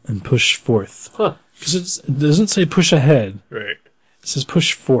down and push forth. Huh. Because it doesn't say push ahead. Right. It says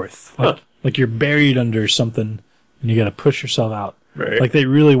push forth. Like you're buried under something and you gotta push yourself out. Right. Like they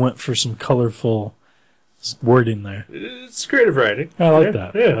really went for some colorful wording there. It's creative writing. I like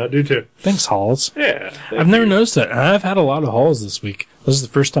that. Yeah, I do too. Thanks, Halls. Yeah. I've never noticed that. And I've had a lot of Halls this week. This is the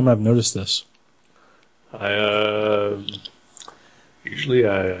first time I've noticed this. Usually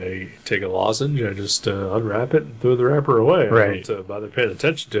I take a lozenge, I just unwrap it and throw the wrapper away. Right. I don't bother paying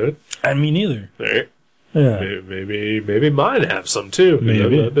attention to it. I mean, neither. Right. Yeah. Maybe mine have some too. 'Cause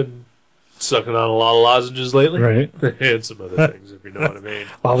Maybe. I've been sucking on a lot of lozenges lately. Right. And some other things, if you know what I mean.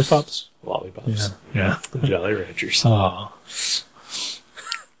 Lollipops? Lollipops. Yeah. The Jolly Ranchers. Oh.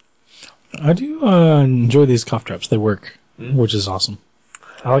 I do enjoy these cough drops. They work, which is awesome.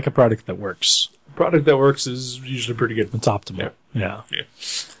 I like a product that works. A product that works is usually pretty good. It's optimal. Yeah.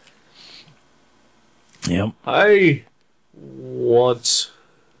 Yep. I want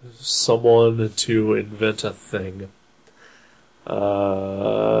someone to invent a thing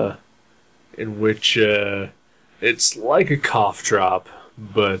in which it's like a cough drop,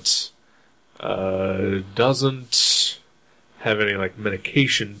 but doesn't have any like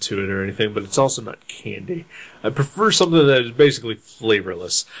medication to it or anything, but it's also not candy. I prefer something that is basically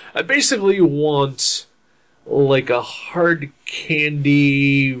flavorless. I basically want like a hard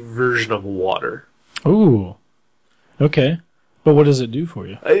candy version of water. Ooh. Okay. But what does it do for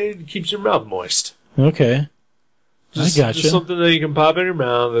you? It keeps your mouth moist. Okay. Just, I gotcha. Just something that you can pop in your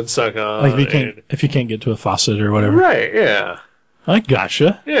mouth and suck on. Like if you can't get to a faucet or whatever. Right, yeah. I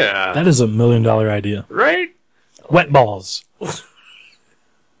gotcha. Yeah. That is $1 million idea. Right? Wet balls.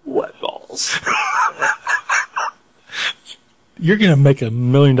 Wet balls. You're gonna make $1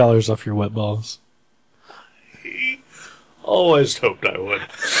 million off your wet balls. Always hoped I would.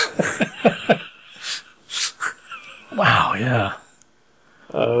 Wow, yeah.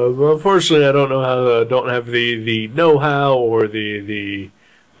 But unfortunately, I don't know how. Don't have the know-how or the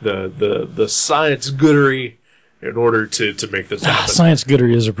science goodery in order to make this happen. Science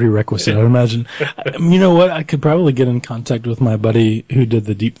goodery is a prerequisite, I'd imagine. You know what? I could probably get in contact with my buddy who did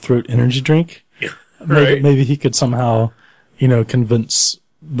the Deep Throat energy drink. Right. Maybe he could somehow, convince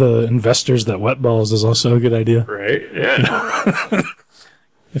the investors that wet balls is also a good idea. Right? Yeah.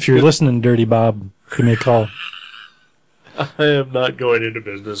 If you're listening, Dirty Bob, give me a call. I am not going into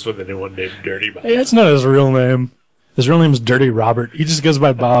business with anyone named Dirty Bob. Hey, that's not his real name. His real name is Dirty Robert. He just goes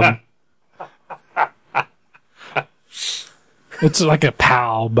by Bob. It's like a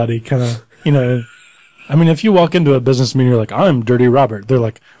pal, buddy, kind of, I mean, if you walk into a business meeting, you're like, I'm Dirty Robert. They're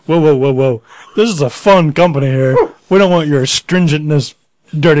like, whoa. This is a fun company here. We don't want your stringentness,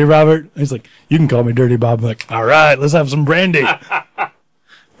 Dirty Robert. He's like, you can call me Dirty Bob. I'm like, all right, let's have some brandy.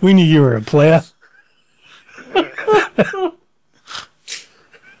 We knew you were a player.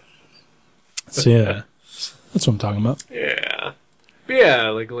 So, yeah, that's what I'm talking about. Yeah. But yeah,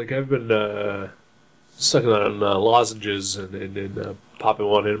 like I've been sucking on lozenges and popping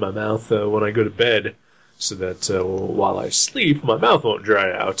one in my mouth when I go to bed, so that while I sleep, my mouth won't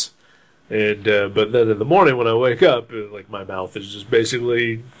dry out. And but then in the morning when I wake up, like my mouth is just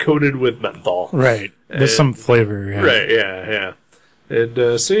basically coated with menthol. Right. There's some flavor. Yeah. Right. Yeah.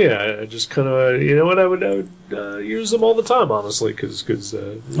 And so yeah, I just kind of I would use them all the time, honestly, because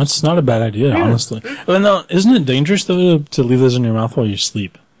That's not a bad idea, honestly. Well, now, isn't it dangerous though to leave those in your mouth while you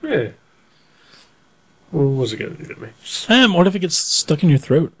sleep? yeah. Well, what's it gonna do to me? What if it gets stuck in your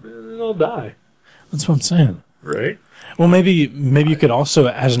throat? I'll die. That's what I'm saying. Right. Well, maybe you could also,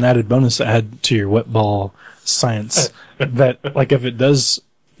 as an added bonus, add to your wet ball science that, like, if it does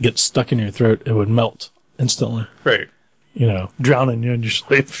get stuck in your throat, it would melt instantly. Right. Drowning you in your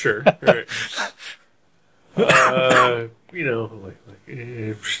sleep. Sure. Right. By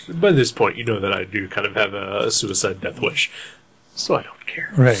this point, you know that I do kind of have a suicide death wish, so I don't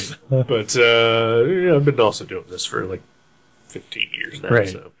care. Right. But I've been also doing this for like 15 years now. Right.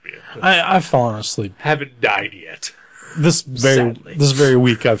 So yeah, I've fallen asleep. haven't died yet. This Sadly. very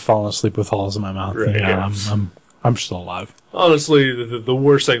week, I've fallen asleep with holes in my mouth. Right, Yeah, yeah. I'm still alive. Honestly, the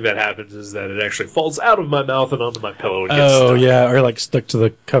worst thing that happens is that it actually falls out of my mouth and onto my pillow and gets Oh stuck. yeah, or like stuck to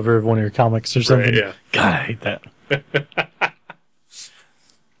the cover of one of your comics or something. yeah. God, I hate that.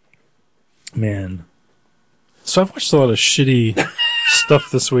 Man. So I've watched a lot of shitty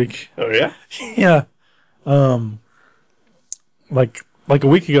stuff this week. Oh, yeah? Yeah. Like a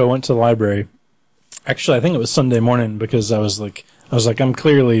week ago, I went to the library. Actually, I think it was Sunday morning because I was like, I'm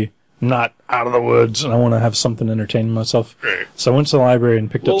clearly not out of the woods and I want to have something entertaining myself. Right. So I went to the library and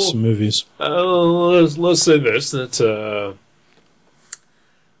picked up some movies. Let's say this, that the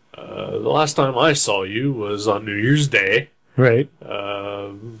last time I saw you was on New Year's Day. Right.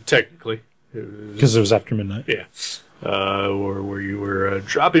 Technically. Because it was after midnight. Yeah. Where you were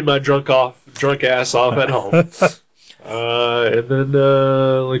dropping my drunk ass off at home. And then,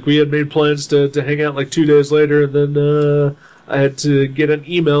 we had made plans to hang out 2 days later, and then, I had to get an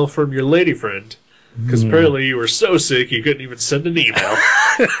email from your lady friend. Because apparently you were so sick you couldn't even send an email.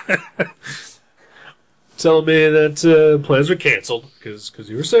 Telling me that, plans were canceled because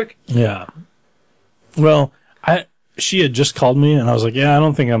you were sick. Yeah. Well, she had just called me, and I was like, yeah, I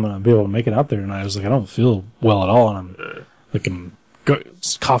don't think I'm going to be able to make it out there tonight. I was like, I don't feel well at all, and I'm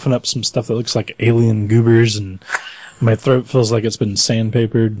coughing up some stuff that looks like alien goobers, and my throat feels like it's been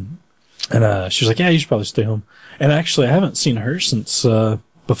sandpapered. And she was like, yeah, you should probably stay home. And actually, I haven't seen her since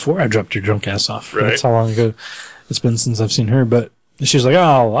before I dropped your drunk ass off. Right. That's how long ago it's been since I've seen her. But she was like,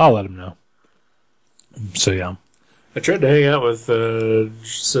 oh, I'll let him know. So, yeah. I tried to hang out with,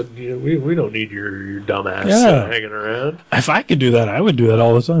 she said, we don't need your dumb ass hanging around. If I could do that, I would do that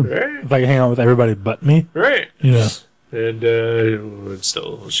all the time. Right. If I could hang out with everybody but me. Right. Yeah. And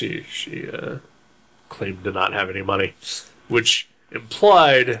still, she claimed to not have any money, which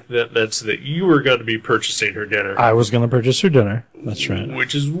implied that meant that you were going to be purchasing her dinner. I was going to purchase her dinner. That's right.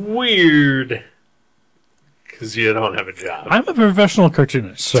 Which is weird, because you don't have a job. I'm a professional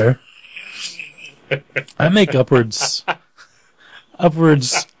cartoonist, sir. I make upwards of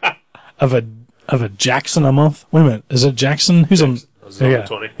a Jackson a month. Wait a minute, is it Jackson? Who's on? I was on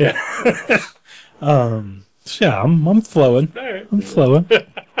 20. Yeah. Yeah, I'm flowing. All right. I'm flowing.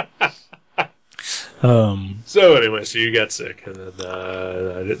 So anyway, so you got sick, and then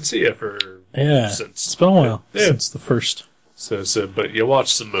I didn't see you for It's since. been a while Yeah. since the first. So, but you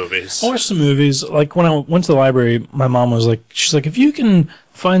watched some movies. I watched some movies. Like when I went to the library, my mom was like, she's like, if you can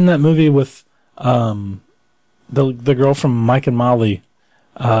find that movie with the girl from Mike and Molly,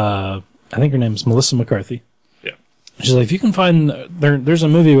 I think her name's Melissa McCarthy. Yeah. She's like, if you can find there's a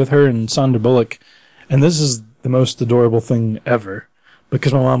movie with her and Sandra Bullock, and this is the most adorable thing ever,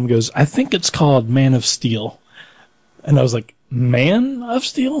 because my mom goes, I think it's called Man of Steel, and I was like, Man of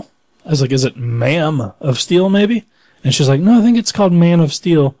Steel? I was like, is it Ma'am of Steel maybe? And she's like, no, I think it's called Man of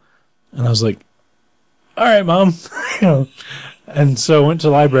Steel, and I was like, all right, Mom. And so I went to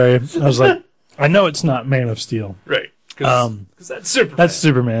the library. I was like, I know it's not Man of Steel. Right. Because that's Superman. That's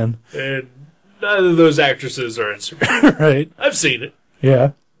Superman. And neither of those actresses are in Superman. Right. I've seen it.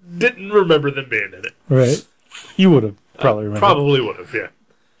 Yeah. Didn't remember them being in it. Right. You would have probably remembered. Probably would have, yeah.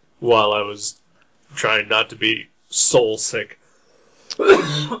 While I was trying not to be soul sick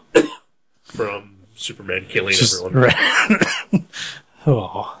from Superman killing everyone. Right.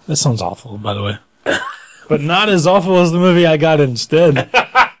 Oh, that sounds awful, by the way. But not as awful as the movie I got instead.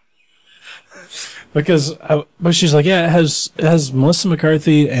 But she's like, yeah, it has Melissa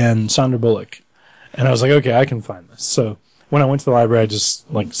McCarthy and Sandra Bullock. And I was like, okay, I can find this. So when I went to the library, I just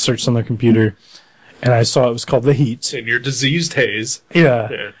searched on their computer, and I saw it was called The Heat. In your diseased haze.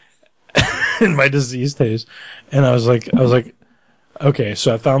 Yeah. In my diseased haze. And I was like, okay,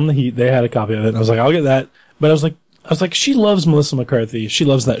 so I found The Heat. They had a copy of it, and I was like, I'll get that. But I was like, she loves Melissa McCarthy. She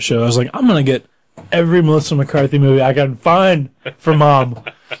loves that show. I was like, I'm gonna get every Melissa McCarthy movie I can find for Mom.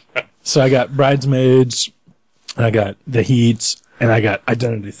 So I got Bridesmaids, and I got The Heat, and I got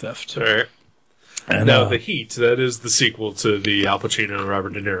Identity Theft. Right. And, now, The Heat, that is the sequel to the Al Pacino and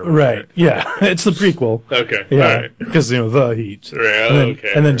Robert De Niro. Right. Yeah. It's the prequel. Okay. Yeah. All right. Because, The Heat. Right. And then,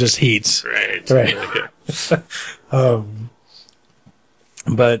 Okay. and then just Heats. Right. Right. Okay.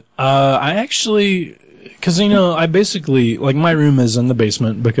 But I actually, because I basically my room is in the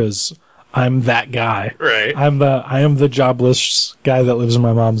basement because I'm that guy. Right. I am the jobless guy that lives in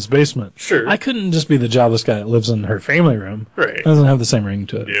my mom's basement. Sure. I couldn't just be the jobless guy that lives in her family room. Right. It doesn't have the same ring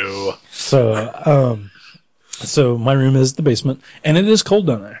to it. No. So my room is the basement, and it is cold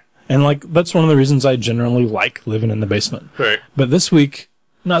down there. And that's one of the reasons I generally like living in the basement. Right. But this week,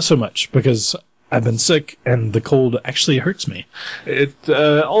 not so much, because I've been sick, and the cold actually hurts me. It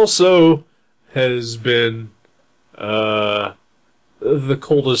also has been the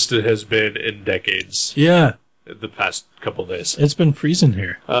coldest it has been in decades. Yeah. The past couple days. It's been freezing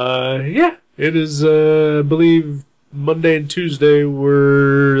here. Yeah. It is, I believe, Monday and Tuesday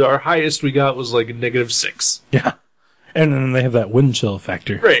were our highest we got was -6. Yeah. And then they have that wind chill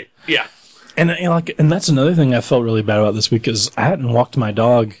factor. Right. Yeah. And that's another thing I felt really bad about this week is I hadn't walked my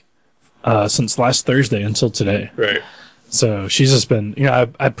dog since last Thursday until today. Right. So she's just been,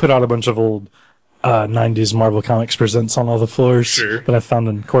 I put out a bunch of old 90s Marvel Comics presents on all the floors Sure. that I've found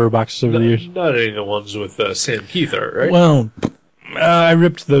in quarter boxes over the years. Not any of the ones with Sam Keith art, right? Well, I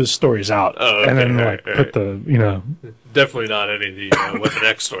ripped those stories out Oh, okay. and then Right, put the, Definitely not any of the Weapon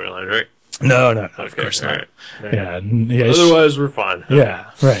X storyline, right? no, of Okay, course all not. right. Right. Yeah. Otherwise, we're fine.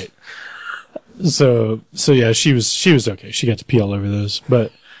 Yeah, right. So yeah, she was okay. She got to pee all over those,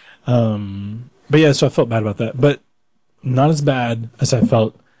 but yeah, so I felt bad about that, but not as bad as I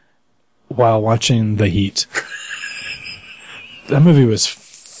felt while watching The Heat. That movie was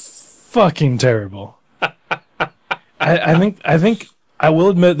fucking terrible. I think I will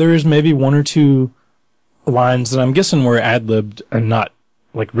admit there is maybe one or two lines that I'm guessing were ad-libbed and not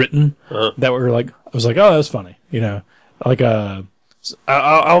like written that were like, I was like, oh, that's funny. Like, I'll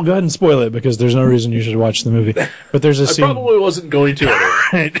go ahead and spoil it because there's no reason you should watch the movie. But there's a I scene. probably wasn't going to anyway.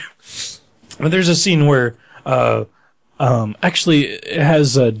 Right. But there's a scene where, actually it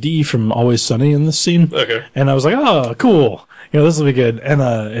has Dee from Always Sunny in this scene. Okay. And I was like, oh, cool. This will be good. And,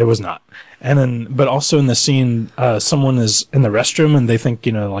 it was not. And then, but also in the scene, someone is in the restroom and they think,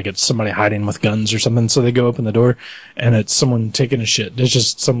 like it's somebody hiding with guns or something. So they go open the door and it's someone taking a shit. There's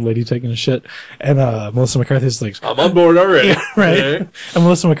just some lady taking a shit. And, Melissa McCarthy's like, I'm on board already. right. Okay. And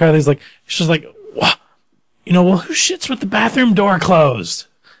Melissa McCarthy's like, she's like, well, who shits with the bathroom door closed?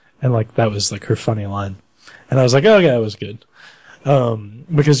 And like, that was like her funny line. And I was like, oh yeah, it was good.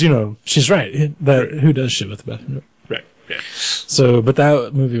 Because, she's right. Who does shit with the bathroom door? Right. Yeah. So, but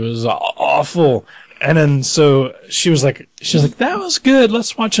that movie was awful. And then, so she was like, that was good.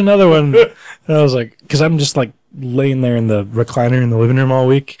 Let's watch another one. And I was like, cause I'm just like laying there in the recliner in the living room all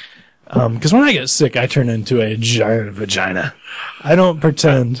week. Cause when I get sick, I turn into a giant vagina. I don't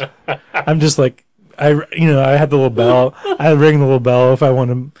pretend. I'm just like, I had the little bell. I ring the little bell if I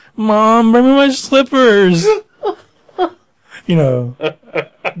want to, Mom, bring me my slippers.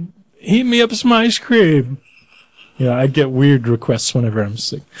 Heat me up some ice cream. I get weird requests whenever I'm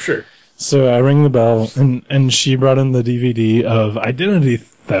sick. Sure. So I ring the bell, and she brought in the DVD of Identity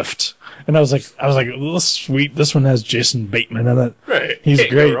Theft, and I was like, well, sweet. This one has Jason Bateman in it. Right. He's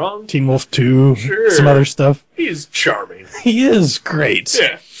Can't go great. wrong. Teen Wolf 2, Sure. some other stuff. He's charming. He is great.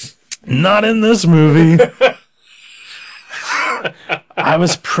 Yeah. Not in this movie. I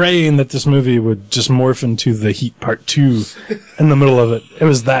was praying that this movie would just morph into The Heat Part 2 in the middle of it. It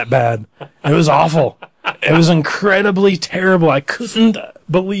was that bad. It was awful. It was incredibly terrible. I couldn't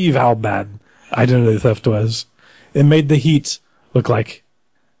believe how bad Identity Theft was. It made The Heat look like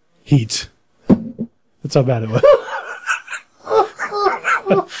heat. That's how bad it was.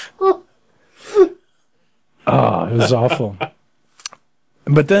 Oh, it was awful.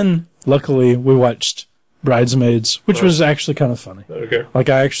 But then, luckily, we watched Bridesmaids, which was actually kind of funny. Okay. Like,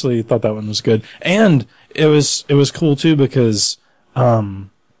 I actually thought that one was good. And it was cool, too, because, I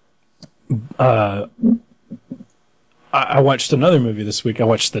watched another movie this week. I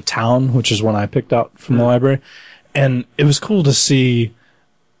watched The Town, which is one I picked out from the library. And it was cool to see,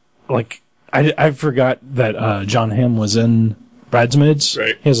 like, I forgot that, John Hamm was in Bridesmaids.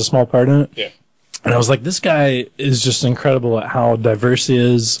 Right. He has a small part in it. Yeah. And I was like, this guy is just incredible at how diverse he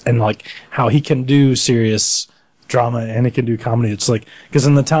is and like how he can do serious drama and he can do comedy. It's like, cause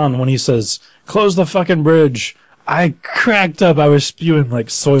in The Town, when he says, close the fucking bridge, I cracked up. I was spewing like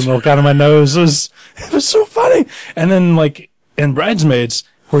soy milk out of my nose. It was so funny. And then like in Bridesmaids,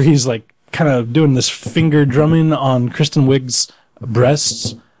 where he's like kind of doing this finger drumming on Kristen Wiig's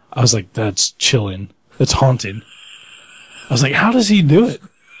breasts, I was like, that's chilling. That's haunting. I was like, how does he do it?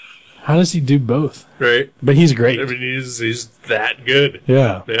 How does he do both? Right. But he's great. I mean, he's that good.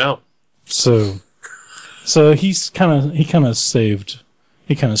 Yeah. Yeah. So he kind of saved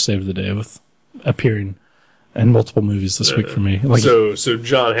the day with appearing in multiple movies this week for me. Like, So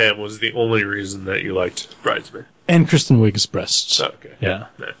John Hamm was the only reason that you liked Bridesmaid. and Kristen Wiig's breasts. Okay. Yeah.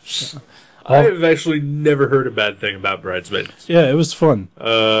 Yeah. I've actually never heard a bad thing about Bridesmaid. Yeah, it was fun.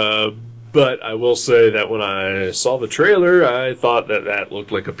 But I will say that when I saw the trailer, I thought that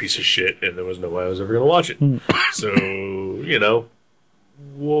looked like a piece of shit, and there was no way I was ever going to watch it. So,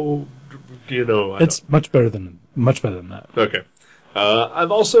 It's much better than that. Okay.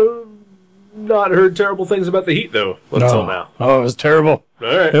 I've also not heard terrible things about The Heat, though, until now. Oh, it was terrible. All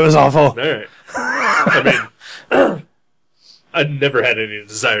right. It was awful. All right. I mean, I never had any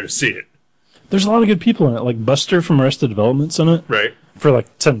desire to see it. There's a lot of good people in it. Like Buster from Arrested Development's in it Right. for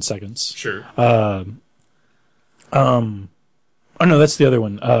like 10 seconds. Sure. Oh no, that's the other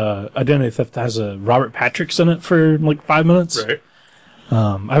one. Identity Theft has Robert Patrick's in it for like 5 minutes. Right.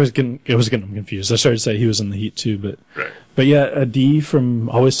 I was getting him confused. I started to say he was in the Heat too, Right. but yeah, a D from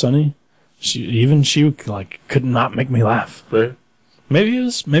Always Sunny. She like could not make me laugh. Right. Maybe it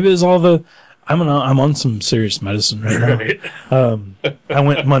was all the. I'm on some serious medicine right now. Right. I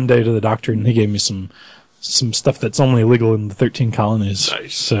went Monday to the doctor and he gave me some stuff that's only legal in the 13 colonies.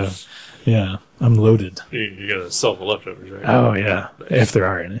 Nice. So, yeah, I'm loaded. You're gonna sell the leftovers, right? Oh yeah, if there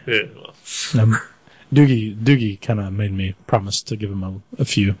are any. Yeah. Well, Doogie kind of made me promise to give him a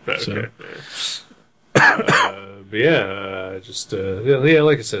few. okay. So. But yeah, yeah,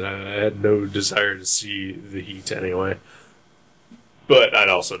 like I said, I had no desire to see the Heat anyway. But I'd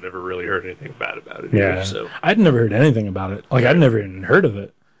also never really heard anything bad about it. Yeah, Either, so I'd never heard anything about it. Like I'd never even heard of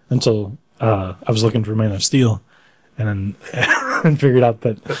it until I was looking for Man of Steel, and and figured out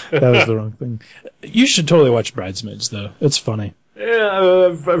that was the wrong thing. You should totally watch Bridesmaids, though. It's funny. yeah,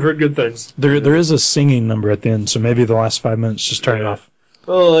 I've heard good things. There is a singing number at the end, so maybe the last 5 minutes just turn it off.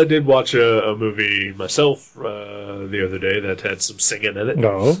 Well, I did watch a movie myself the other day that had some singing in it.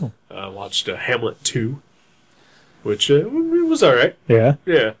 Oh, Watched Hamlet 2, which was all right. yeah.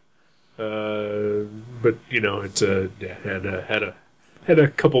 Yeah, but it had a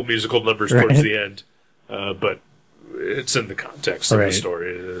couple musical numbers towards Right. the end, but it's in the context of Right. the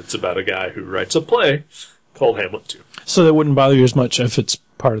story. It's about a guy who writes a play called Hamlet 2. So that wouldn't bother you as much if it's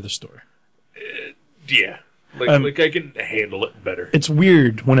part of the story. Yeah, like I can handle it better. It's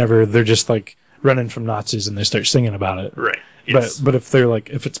weird whenever they're just like running from Nazis and they start singing about it. Right. Yes. But if they're like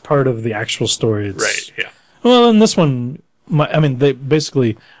if it's part of the actual story, it's right. Yeah. Well, in this one, they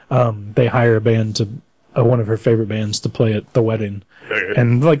basically they hire a band to one of her favorite bands to play at the wedding, Okay.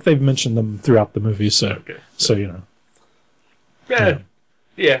 and like they've mentioned them throughout the movie. So, Okay. so you know,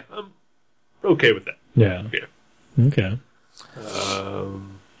 Yeah, I'm okay with that. yeah, Yeah. okay.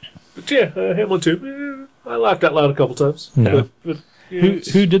 But yeah, Hamlet 2. I laughed out loud a couple times. No. But, yeah,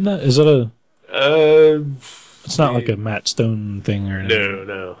 Who did that? Is that a? Uh, It's not like a Matt Stone thing or anything.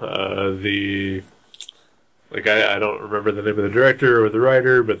 no. I don't remember the name of the director or the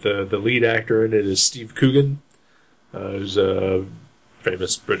writer, but the lead actor in it is Steve Coogan, who's a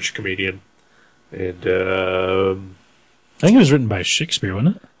famous British comedian. And I think it was written by Shakespeare,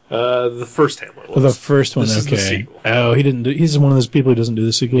 wasn't it? the first Hamlet was. Oh, the first one, This is the okay. sequel. Oh, he didn't do. He's one of those people who doesn't do the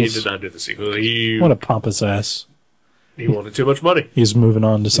He sequels. did not do the sequel. What a pompous ass. He wanted too much money. He's moving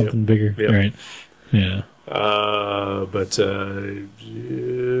on to something bigger, Yep. right? Yeah.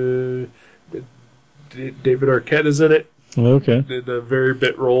 David Arquette is in it. Okay. In a very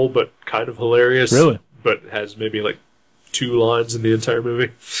bit role, but kind of hilarious. Really? But has maybe like 2 lines in the entire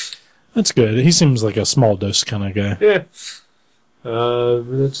movie. That's good. He seems like a small dose kind of guy. Yeah.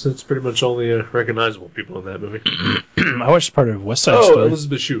 That's pretty much all the recognizable people in that movie. I watched part of West Side Oh, Story.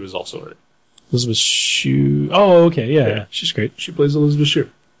 Elizabeth Shue is also in it. Elizabeth Shue. Oh, okay. Yeah, Yeah. she's great. She plays Elizabeth Shue.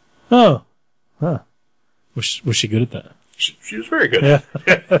 Oh. Huh. Was she good at that? She was very good.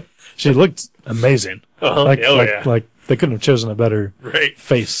 Yeah. She looked amazing. Uh-huh. Like, Oh, like, yeah. like they couldn't have chosen a better Right.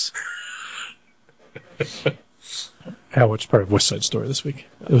 face. I watched part of West Side Story this week.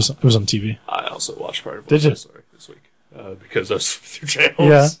 It was on TV. I also watched part of Did you? West Side Story this week because I was through channels.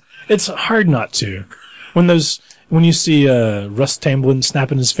 Yeah, it's hard not to. When you see Russ Tamblyn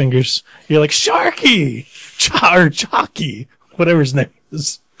snapping his fingers, you're like Sharky, or Chalky, whatever his name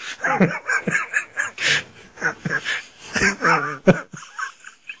is.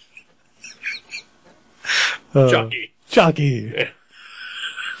 Jockey. Chalky. Yeah.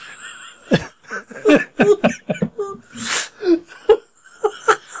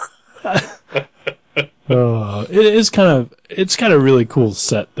 It's kind of really cool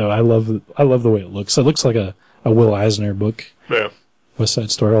set though. I love the way it looks. It looks like a Will Eisner book. Yeah. West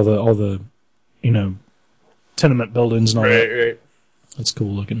Side Story. All the tenement buildings and all that. Right. That's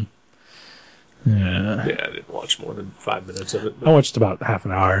cool looking. Yeah. Yeah, I didn't watch more than 5 minutes of it. I watched about half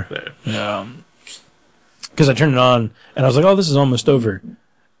an hour. Yeah. Because I turned it on and I was like, oh, this is almost over.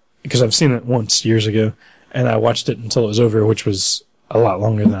 Because I've seen it once years ago. And I watched it until it was over, which was a lot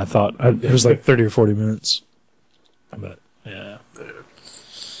longer than I thought. It was like 30 or 40 minutes. But, yeah.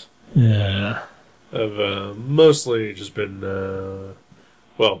 Yeah. I've mostly just been,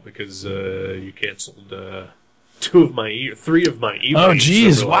 because you canceled 3 of my evenings. Oh,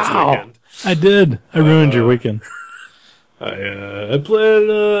 geez. over last Wow. weekend. I did. I ruined your weekend. I played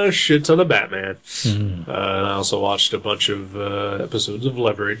a shit ton of Batman. Mm-hmm. And I also watched a bunch of episodes of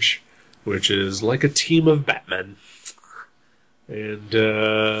Leverage, which is like a team of Batmen. And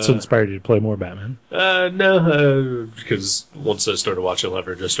So inspired you to play more Batman. no, because once I started watching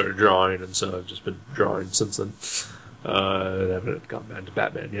Leverage, I started drawing, and so I've just been drawing since then. I haven't gone back to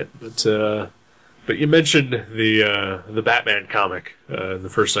Batman yet, but But you mentioned the Batman comic in the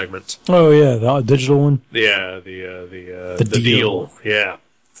first segment. Oh yeah, the digital one. Yeah, the The Deal. Deal. Yeah.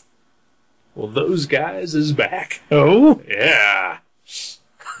 Well, those guys is back. Oh, Yeah.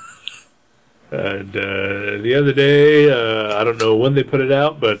 And the other day, I don't know when they put it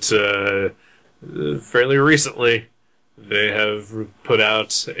out, but fairly recently, they have put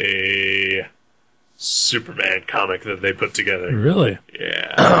out a Superman comic that they put together. really?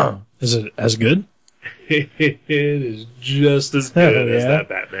 Yeah. Is it as good? It is just as good as yeah? that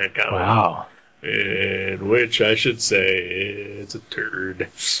Batman comic. Wow. In which I should say it's a turd.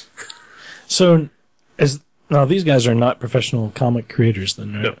 So, now these guys are not professional comic creators,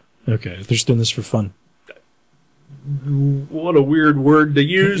 then, right? No. Okay, they're just doing this for fun. What a weird word to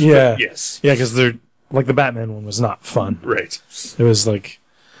use, Yeah. but yes. Yeah, because they're like the Batman one was not fun. Right. It was like,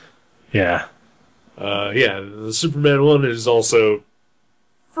 yeah, Yeah, the Superman one is also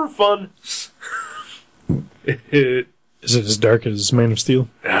for fun. is it as dark as Man of Steel?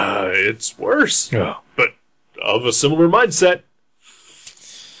 It's worse, Oh. but of a similar mindset.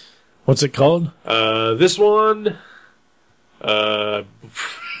 What's it called? This one,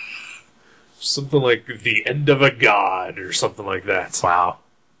 something like The End of a God or something like that.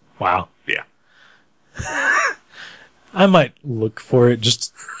 Wow. Yeah. I might look for it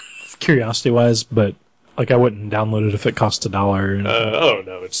just curiosity wise, but like I wouldn't download it if it cost $1. Oh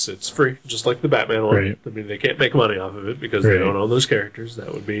no, it's free, just like the Batman one. Right. I mean, they can't make money off of it because they Right. don't own those characters.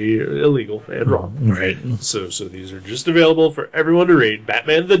 That would be illegal and wrong. Right. So these are just available for everyone to read.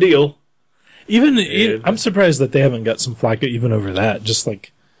 Batman the Deal. And- I'm surprised that they haven't got some flack even over that. Just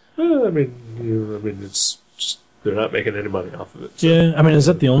like, I mean, it's just they're not making any money off of it. So. yeah, I mean, is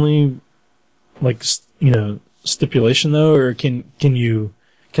that the only like stipulation though, or can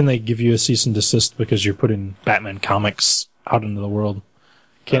they give you a cease and desist because you're putting Batman comics out into the world?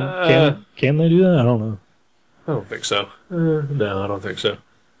 Can they do that? I don't know. I don't think so. No, I don't think so.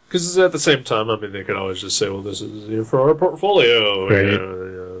 Because at the same time, I mean, they could always just say, "Well, this is for our portfolio,"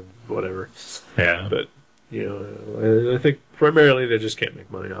 Right. Whatever. Yeah. But I think primarily they just can't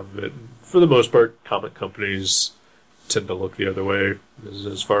make money off of it. For the most part, comic companies tend to look the other way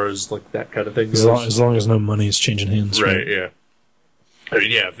as far as like that kind of thing goes. As long as no money is changing hands. Right? Yeah. I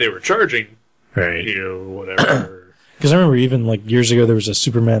mean, yeah. If they were charging, Right. Whatever. Because I remember even like years ago there was a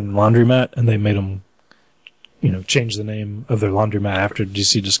Superman laundromat and they made them, change the name of their laundromat after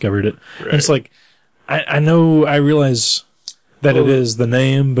DC discovered it. Right. And it's like, I realize that it is the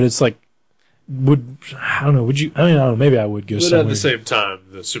name, but it's like, I don't know, maybe I would go But somewhere. at the same time,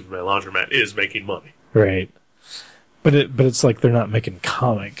 the Superman laundromat is making money. Right. But it's like they're not making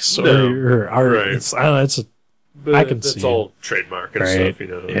comics No. or art. Right. It's, I don't know, it's a, But I can that's see all trademark and Right. stuff,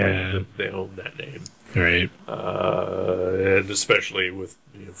 Yeah. They own that name. right. And especially with,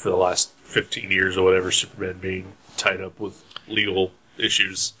 for the last 15 years or whatever, Superman being tied up with legal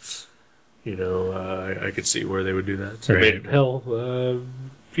issues, I could see where they would do that. I Right. mean, hell,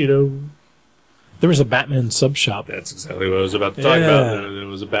 There was a Batman sub shop. that's exactly what I was about to talk Yeah. about. There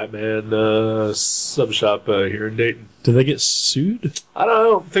was a Batman sub shop here in Dayton. Did they get sued?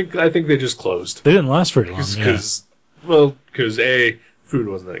 I think they just closed. They didn't last very long. Yeah. Because A, food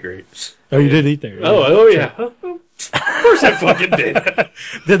wasn't that great. Oh, you did eat there. Oh yeah. Of course I fucking did.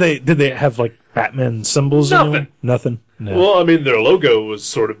 Did they have like Batman symbols? Nothing. Anywhere? Nothing. No. Well, I mean, their logo was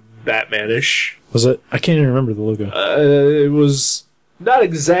sort of Batman-ish. Was it? I can't even remember the logo. It was not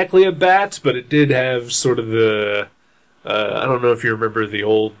exactly a bat, but it did have sort of the... I don't know if you remember the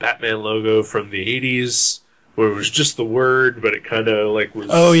old Batman logo from the 80s, where it was just the word, but it kind of like was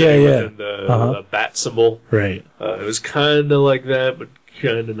sitting within the bat symbol. Right. It was kind of like that, but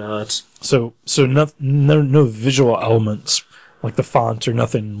kind of not. So no visual elements like the font or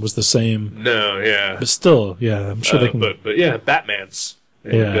nothing was the same. No, yeah. But still, yeah, I'm sure they can. But yeah, Batman's.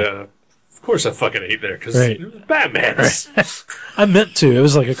 And, Yeah. of course I fucking ate there, because Right. Batman's. I meant to. It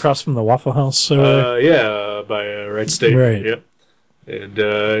was like across from the Waffle House. So By Wright State. Right. Yep. And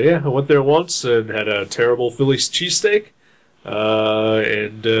I went there once and had a terrible Philly's cheesesteak.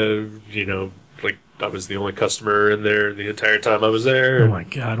 Like I was the only customer in there the entire time I was there. oh my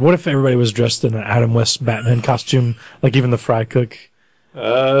god, what if everybody was dressed in an Adam West Batman costume? Like even the fry cook.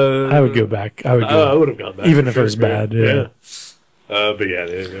 I would go back. I would go. I would have gone back, Even for if it was sure, bad, yeah. But yeah,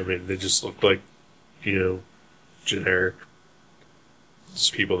 they just looked like generic.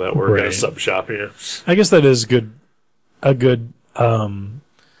 Just people that work at a Right. sub shop. I guess that is good. A good, a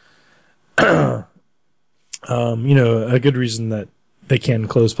good reason that they can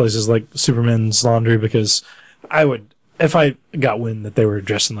close places like Superman's Laundry, because I would, if I got wind that they were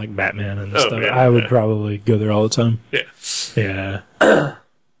dressing like Batman and Oh, stuff, yeah, I would yeah. probably go there all the time. Yeah. Yeah.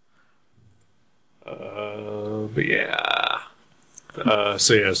 But yeah.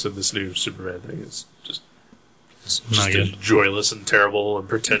 So this new Superman thing is just Not as good. joyless and terrible and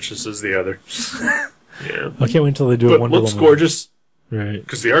pretentious as the other. Yeah. I can't wait until they do a But Wonder looks Woman. gorgeous, Right.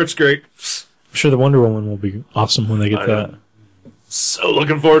 because the art's great. I'm sure the Wonder Woman will be awesome when they get I that. am so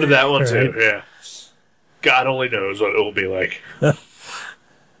looking forward to that one, too. Right. Yeah. God only knows what it will be like.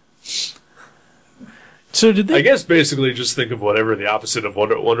 So did I they? guess basically just think of whatever the opposite of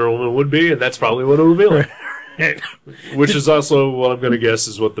Wonder Woman would be, and that's probably what it will be like. Which is also what I'm going to guess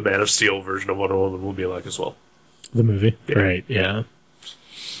is what the Man of Steel version of Wonder Woman will be like as well. The movie. Yeah. Right. Yeah.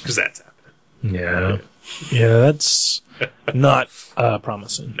 Because that's happening. Yeah. Yeah. That's not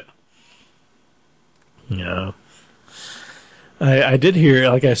promising. No. Yeah. I did hear,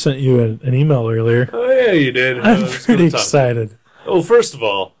 like I sent you an email earlier. Oh, yeah, you did. I'm It's pretty good time. excited. Well, first of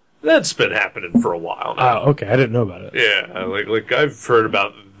all, that's been happening for a while now. Oh, okay. I didn't know about it. Yeah, like I've heard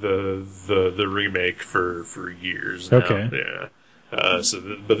about the remake for years now. Okay. Yeah.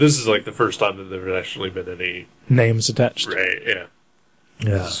 But this is like the first time that there's actually been any. Names attached. Right. Yeah.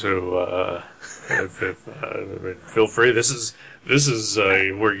 Yeah. So, I mean, feel free. This is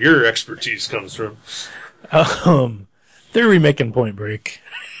where your expertise comes from. They're remaking Point Break.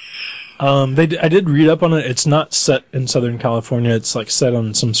 I did read up on it. It's not set in Southern California. It's like set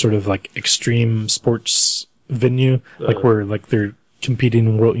on some sort of like extreme sports venue, like where like they're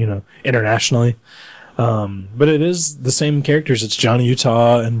competing internationally. But it is the same characters. It's Johnny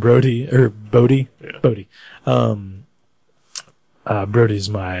Utah and Bodie. Yeah. Bodie. Brody's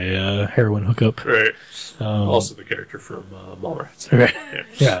my heroin hookup. Right. Also the character from Mallrats. Right.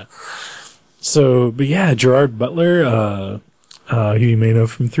 Yeah. So, but yeah, Gerard Butler, who you may know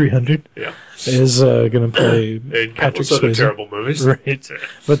from 300, Yeah. is going to play And Patrick countless other Swayze. terrible movies. Right.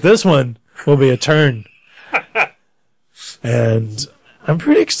 But this one will be a turn. And I'm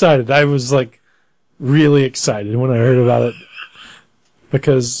pretty excited. I was like really excited when I heard about it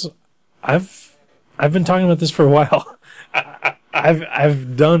because I've been talking about this for a while.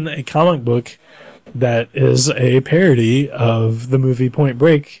 I've done a comic book that is a parody of the movie Point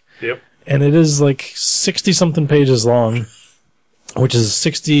Break. Yep. And it is like 60-something pages long, which is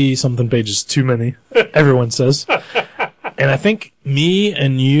 60-something pages too many, everyone says. And I think me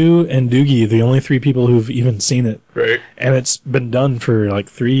and you and Doogie are the only three people who've even seen it. Right. And it's been done for like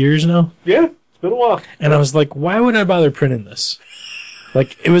 3 years now. Yeah. It's been a while. And I was like, why would I bother printing this?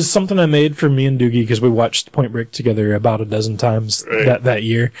 Like, it was something I made for me and Doogie because we watched Point Break together about a dozen times Right. that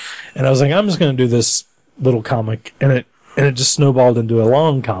year. And I was like, I'm just going to do this little comic. And it just snowballed into a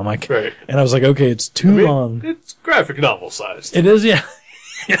long comic. Right. And I was like, okay, it's too long. It's graphic novel sized. It is, yeah.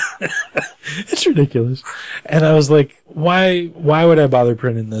 It's ridiculous. And I was like, why would I bother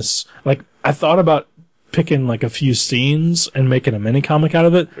printing this? Like, I thought about picking like a few scenes and making a mini comic out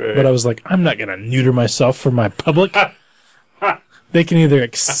of it, Right. but I was like, I'm not going to neuter myself for my public. They can either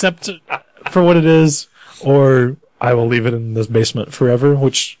accept it for what it is, or I will leave it in this basement forever,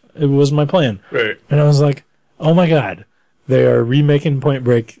 which it was my plan. Right. And I was like, oh my God, they are remaking Point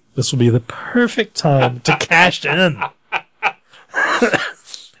Break. This will be the perfect time to cash in.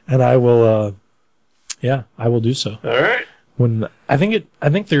 And I will, I will do so. All right. When I think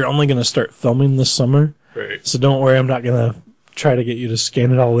they're only going to start filming this summer. Right. So don't worry, I'm not going to try to get you to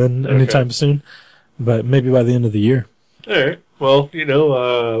scan it all in anytime soon, but maybe by the end of the year. All right. Well,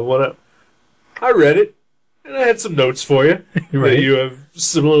 when I read it, and I had some notes for you Right. that you have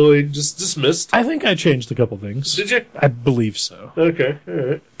similarly just dismissed. I think I changed a couple things. Did you? I believe so. Okay. All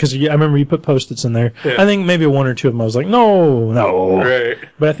right. Because I remember you put Post-its in there. Yeah. I think maybe one or two of them I was like, no. Right.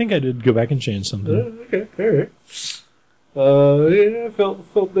 But I think I did go back and change something. Okay. All right. Yeah, I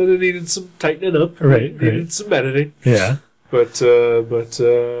felt that it needed some tightening up. Right, It needed right. some editing. Yeah. But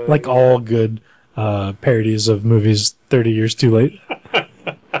Like all good parodies of movies 30 years too late.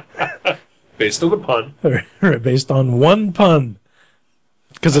 based on the pun. Right, based on one pun.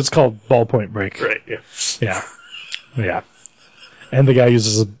 Because it's called Ballpoint Break. Right. Yeah. Yeah. Yeah. And the guy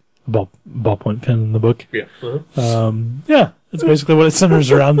uses a ballpoint pen in the book. Yeah. Uh-huh. Yeah. That's basically what it centers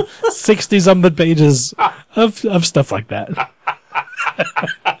around. 60-something pages of stuff like that.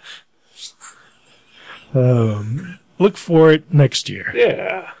 Look for it next year.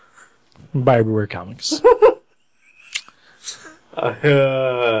 Yeah. Buy everywhere comics.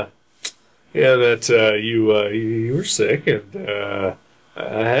 That you were sick, and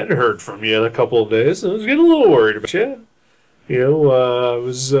I hadn't heard from you in a couple of days. I was getting a little worried about you. I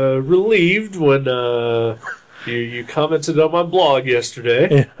was relieved when you commented on my blog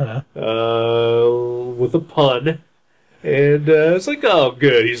yesterday Yeah. with a pun, and it's like, oh,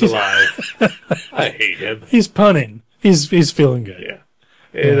 good, he's alive. I hate him. He's punning. He's feeling good.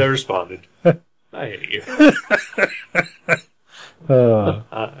 Yeah, and I responded. I hate you.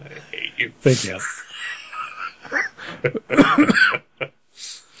 I hate you. Thank you.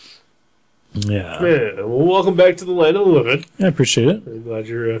 Yeah. Yeah, well, welcome back to the land of the living. I appreciate it. I'm glad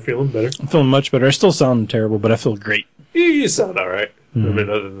you're feeling better. I'm feeling much better. I still sound terrible, but I feel great. You sound all right. I mean,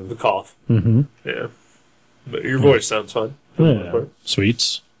 other than the cough. Mm-hmm. Yeah. But your voice sounds fine. for the most Yeah. part.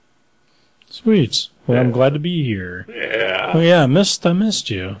 Sweets. Well, I'm glad to be here. Yeah. Oh yeah, I missed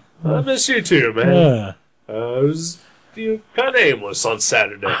you. I miss you too, man. Yeah. I was kind of aimless on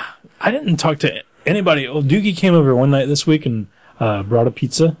Saturday. I didn't talk to anybody. Well, Doogie came over one night this week and brought a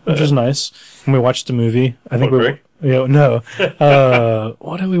pizza, which was nice. And we watched a movie. I think Break? no.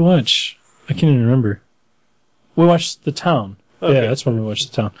 What did we watch? I can't even remember. We watched The Town. Okay. Yeah, that's when we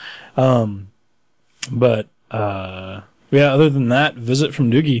watched The Town. But yeah, other than that visit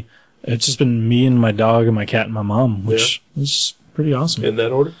from Doogie, it's just been me and my dog and my cat and my mom, which is pretty awesome. In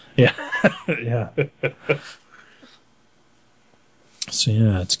that order? Yeah. Yeah. So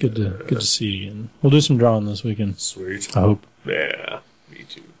yeah, it's good to see you again. We'll do some drawing this weekend. Sweet. I hope. Yeah, me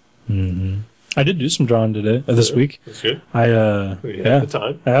too. Mm-hmm. I did do some drawing today, this week. That's good. I You had the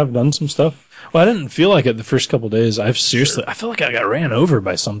time. I have done some stuff. Well, I didn't feel like it the first couple of days. I feel like I got ran over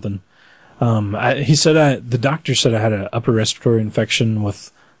by something. The doctor said I had an upper respiratory infection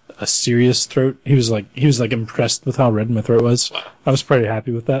with a serious throat. He was like impressed with how red my throat was. Wow. I was pretty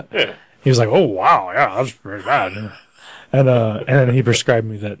happy with that. Yeah. He was like, "Oh wow, yeah, that's pretty bad." And then he prescribed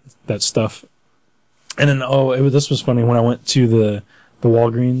me that stuff. And then this was funny when I went to the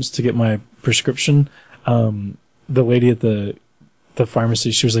Walgreens to get my prescription. The lady at the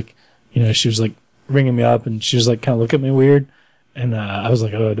pharmacy, she was like ringing me up, and she was like kind of looking at me weird. And I was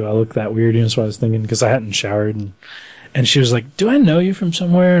like, "Oh, do I look that weird?" That's what I was thinking, because I hadn't showered. And she was like, "Do I know you from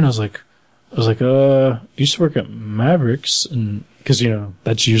somewhere?" And I was like, I used to work at Mavericks, and because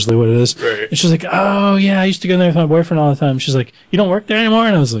that's usually what it is. Right. And she's like, "Oh yeah, I used to go there with my boyfriend all the time." She's like, "You don't work there anymore?"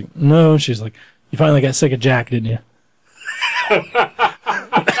 And I was like, "No." She's like, "You finally got sick of Jack, didn't you?"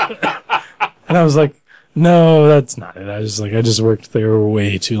 And I was like, "No, that's not it. I just worked there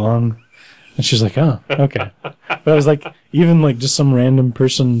way too long." And she's like, "Oh, okay." But I was like, even like just some random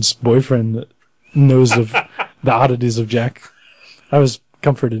person's boyfriend that knows of the oddities of Jack. I was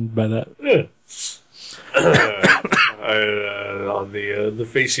comforted by that. Yeah. On the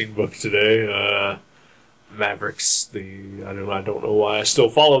facing book today, Mavericks. I don't know why I still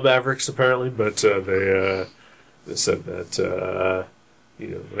follow Mavericks apparently, but they said that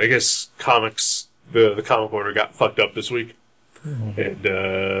I guess comics the comic order got fucked up this week. And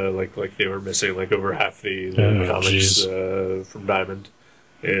like they were missing like over half the comics from Diamond,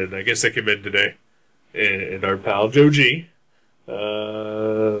 and I guess they came in today, and our pal Joe G,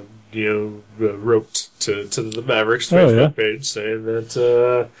 wrote to the Mavericks Facebook page saying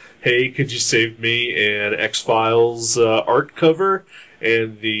that hey, could you save me an X-Files art cover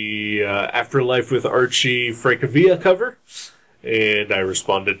and the Afterlife with Archie Francavilla cover? And I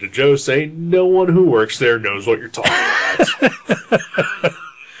responded to Joe saying, "No one who works there knows what you're talking about."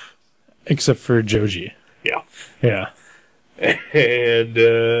 Except for Joji. Yeah. Yeah. And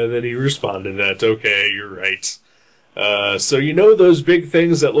then he responded that, "Okay, you're right. So those big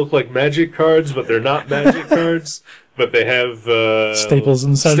things that look like magic cards, but they're not magic cards, but they have staples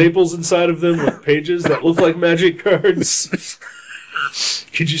inside of them with pages that look like magic cards.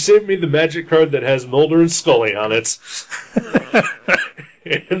 Could you save me the magic card that has Mulder and Scully on it?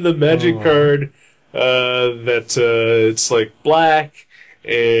 And the magic card that it's like black,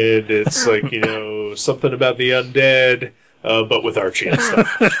 and it's like something about the undead, but with Archie and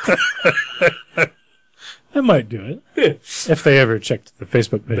stuff." I might do it. Yeah. If they ever checked the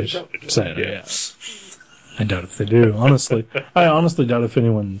Facebook page. Yeah. I doubt if they do, honestly. I honestly doubt if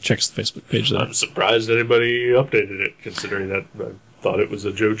anyone checks the Facebook page, though. I'm surprised anybody updated it, considering that I thought it was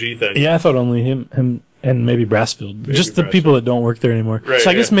a Joe G thing. Yeah, I thought only him and maybe Brassfield. Just the people that don't work there anymore. Right, so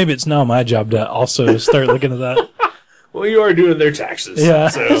I guess maybe it's now my job to also start looking at that. Well, you are doing their taxes. Yeah,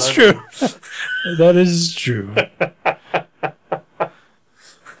 so that's true. That is true.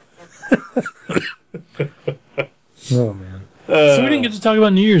 Oh, man. So we didn't get to talk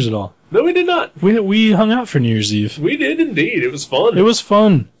about New Year's at all. No, we did not. We hung out for New Year's Eve. We did indeed. It was fun. It was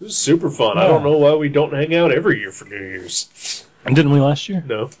fun. It was super fun. Yeah. I don't know why we don't hang out every year for New Year's. Didn't we last year?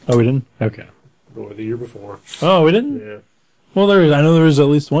 No. Oh, we didn't? Okay. Or the year before. Oh, we didn't? Yeah. Well, I know there was at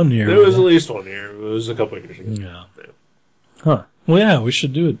least one year. There was at least one year. It was a couple of years ago. Yeah. Huh. Well, yeah, we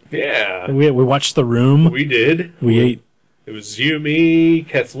should do it. Yeah. We watched The Room. We did. We ate. It was you, me,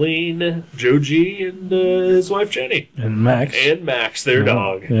 Kathleen, Joe G, and his wife Jenny. And Max. And Max, their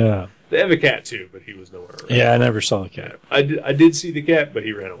dog. Yeah. They have a cat too, but he was nowhere around. Yeah, I never saw the cat. I did see the cat, but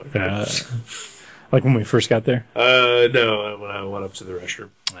he ran away from Yeah. it. Like when we first got there? No, when I went up to the restroom.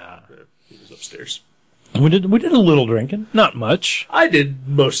 He was upstairs. We did a little drinking. Not much. I did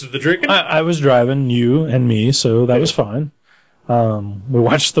most of the drinking. I was driving, you and me, so that was fine. We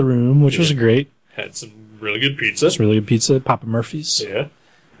watched The Room, which was great. Had some really good pizza. It's really good pizza, Papa Murphy's. Yeah.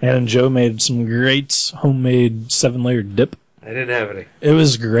 And Joe made some great homemade 7-layer dip. I didn't have any. It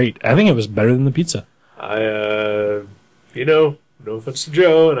was great. I think it was better than the pizza. No offense to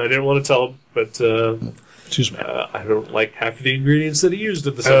Joe, and I didn't want to tell him, but Excuse me. I don't like half of the ingredients that he used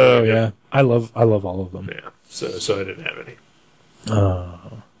in the Oh, yeah. I love all of them. Yeah. So I didn't have any.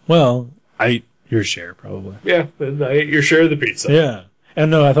 Well, I ate your share, probably. Yeah, and I ate your share of the pizza. Yeah. And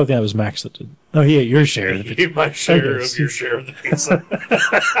no, I thought that was Max that did. No, he ate your share of the You pizza. ate my share Okay. of your share of the pizza.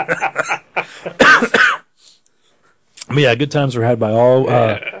 But yeah, good times were had by all.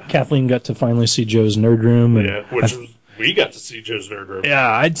 Yeah. Kathleen got to finally see Joe's Nerd Room. And Yeah, which was, we got to see Joe's Nerd Room. yeah,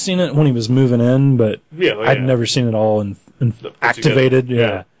 I'd seen it when he was moving in, but Yeah, I'd never seen it all activated.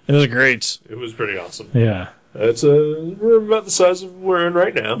 together. Yeah. It was great. It was pretty awesome. Yeah. It's a room about the size of we're in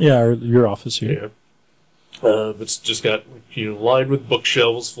right now. Yeah, your office here. Yeah. It's just got lined with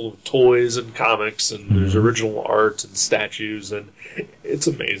bookshelves full of toys and comics, and there's original art and statues, and it's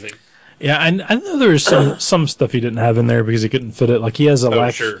amazing. Yeah, I know there was some stuff he didn't have in there because he couldn't fit it. Like he has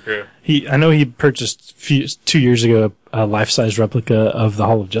a Sure. Yeah. I know he purchased 2 years ago a life-size replica of the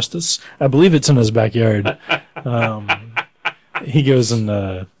Hall of Justice. I believe it's in his backyard. He goes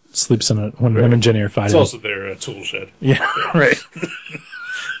and sleeps in it when him and Jenny are It's fighting. also their tool shed. Yeah, right.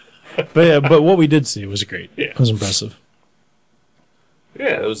 but what we did see was great. Yeah. It was impressive.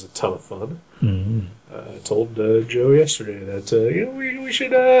 Yeah, it was a ton of fun. Mm-hmm. I told Joe yesterday that we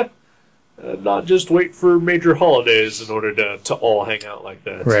should not just wait for major holidays in order to all hang out like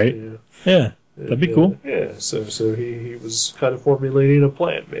that. Right. Yeah. Yeah, that'd be cool. Yeah, so he was kind of formulating a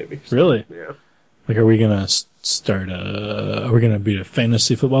plan, maybe. So, Really? Yeah. Like, are we gonna start are we gonna be a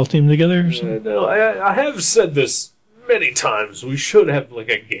fantasy football team together or something? No, I have said this many times. We should have like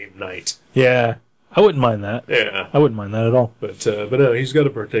a game night. Yeah, I wouldn't mind that. Yeah. I wouldn't mind that at all. But no, he's got a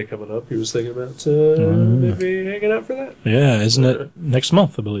birthday coming up. He was thinking about maybe hanging out for that. Yeah, isn't it next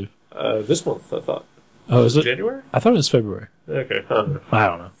month, I believe? This month, I thought. Oh, is it? January? I thought it was February. Okay. I don't know. I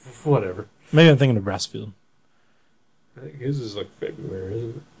don't know. Whatever. Maybe I'm thinking of Brassfield. I think his is like February,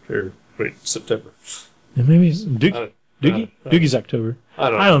 isn't it? Or wait, September. Yeah, maybe it's Doogie. Doogie? Doogie's October. I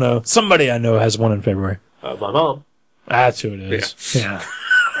don't know. I don't know. Somebody I know has one in February. My mom. That's who it is. Yeah.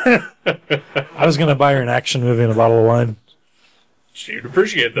 I was gonna buy her an action movie and a bottle of wine. She'd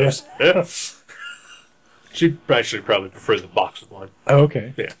appreciate those. Yeah. She'd actually probably prefer the box of wine. Oh,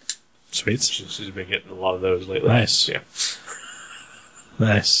 okay. Yeah. Sweet. She's been getting a lot of those lately. Nice. Yeah.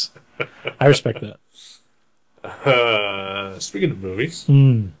 Nice. I respect that. Speaking of movies,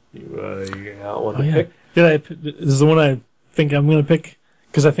 Hmm. you got one Oh, to yeah. pick? This is the one I think I'm going to pick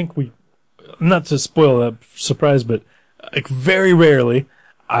because I think not to spoil that surprise, but like very rarely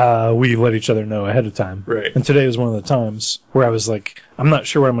we let each other know ahead of time. Right. And today was one of the times where I was like, I'm not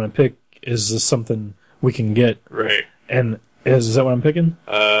sure what I'm going to pick. Is this something we can get? Right. And is that what I'm picking?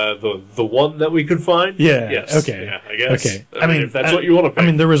 The one that we could find? Yeah. Yes. Okay. Yeah, I guess. Okay. I mean, if that's what you want to pick. I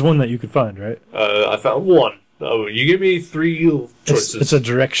mean, there was one that you could find, right? I found one. Oh, you give me three choices. It's a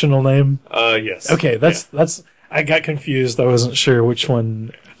directional name. Yes. Okay, that's. I got confused. I wasn't sure which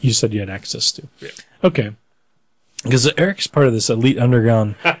one you said you had access to. Yeah. Okay. Because Eric's part of this elite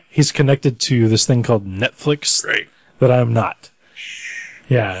underground. He's connected to this thing called Netflix Right. that I'm not.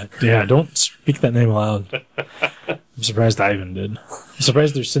 Yeah. Don't speak that name aloud. I'm surprised I even did. I'm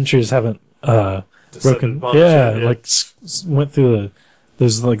surprised their sentries haven't broken. upon Yeah, us, like went through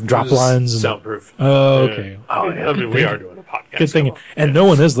those like drop This is lines. And, soundproof. oh, Yeah. okay. I Oh, mean, yeah, I mean, good we thing. are doing a podcast. Good thing. Come on. And no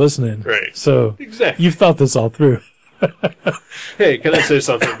one is listening. Right. So Exactly. you've thought this all through. Hey, can I say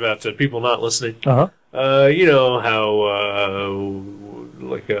something about people not listening? Uh-huh. You know how,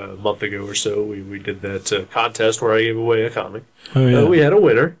 like a month ago or so, we did that contest where I gave away a comic. Oh, yeah. We had a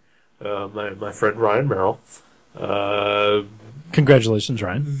winner, my friend Ryan Merrill. Congratulations,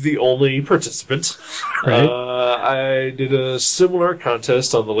 Ryan. The only participant. Right. I did a similar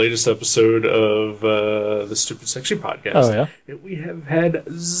contest on the latest episode of the Stupid Sexy podcast. Oh, yeah? And we have had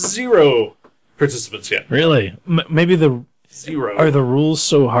 0 participants yet. Really? Maybe 0. are the rules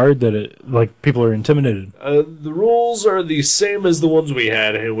so hard that people are intimidated? The rules are the same as the ones we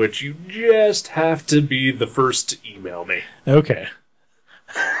had, in which you just have to be the first to email me. Okay.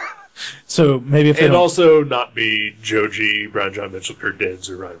 So maybe if they And don't, also not be Joe G, Brian John Mitchell, Kurt Dids,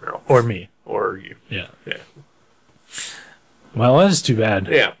 or Ryan Merrill. or me. Or you. Yeah. Yeah. Well, that is too bad.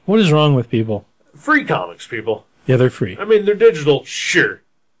 Yeah. What is wrong with people? Free comics, people. Yeah, they're free. I mean, they're digital, sure.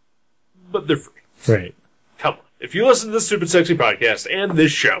 But they're free. Right. Come on. If you listen to this Stupid Sexy podcast and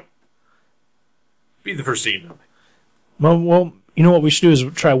this show, be the first to email me. Well, you know what we should do is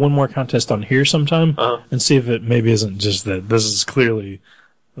try one more contest on here sometime Uh-huh. and see if it maybe isn't just that this is clearly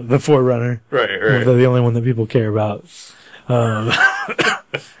the Forerunner. Right. They're the only one that people care about.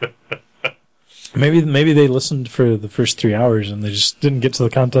 Maybe they listened for the first 3 hours and they just didn't get to the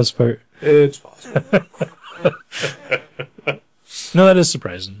contest part. It's possible. No, that is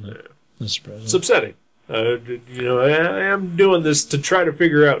surprising. That's surprising. It's upsetting. I am doing this to try to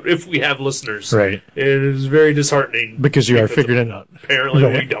figure out if we have listeners. Right. It is very disheartening. Because you are figuring it out. Apparently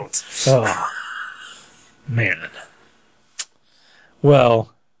Right. we don't. Oh, man.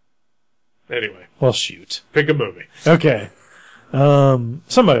 Well, Anyway, shoot. pick a movie. Okay.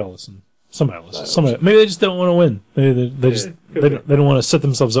 Somebody will listen. Somebody. Maybe they just don't want to win. Maybe they don't want to set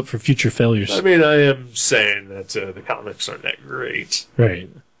themselves up for future failures. I mean, I am saying that the comics aren't that great, Right.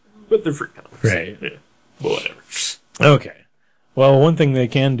 but they're free comics. Right. Yeah. Well, whatever. Okay. Well, one thing they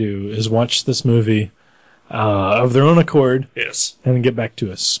can do is watch this movie of their own accord Yes. and then get back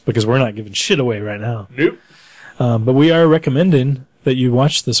to us because we're not giving shit away right now. Nope. But we are recommending that you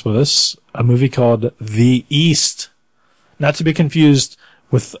watch this with us, a movie called The East. Not to be confused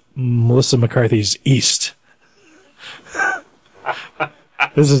with Melissa McCarthy's East.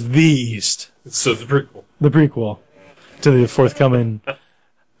 This is The East, So the prequel. the prequel to the forthcoming,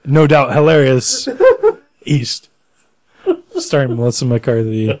 no doubt hilarious East, starring Melissa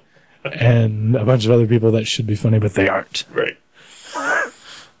McCarthy and a bunch of other people that should be funny, but they aren't. Right.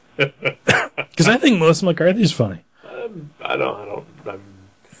 Because I think Melissa McCarthy is funny.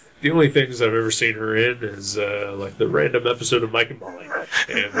 The only things I've ever seen her in is like the random episode of Mike and Molly,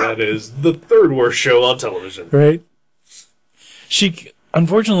 and that is the third worst show on television. Right?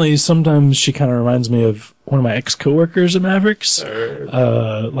 Unfortunately, sometimes she kind of reminds me of one of my ex-coworkers at Mavericks.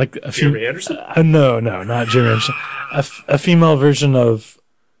 Like a Jeremy Anderson? No, not Jeremy Anderson. A female version of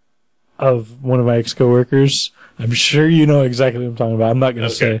one of my ex-coworkers. I'm sure you know exactly what I'm talking about. I'm not going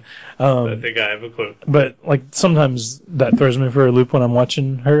to say. I think I have a clue. But like sometimes that throws me for a loop when I'm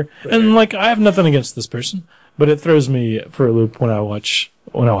watching her. And like I have nothing against this person, but it throws me for a loop when I watch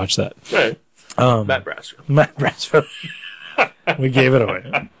that. Right. Matt Brassfield. Matt Brassfield. We gave it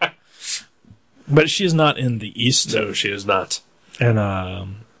away. But she is not in the East. No, she is not. And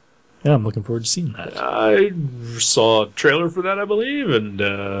yeah, I'm looking forward to seeing that. I saw a trailer for that, I believe, and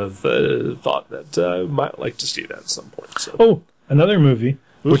thought that I might like to see that at some point. So. Oh, another movie,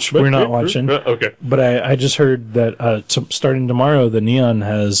 which we're not watching. Okay. But I just heard that starting tomorrow, the Neon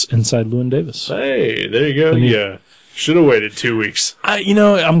has Inside Llewyn Davis. Hey, there you go. Yeah. Should have waited 2 weeks.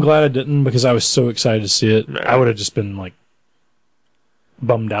 I'm glad I didn't because I was so excited to see it. Right. I would have just been like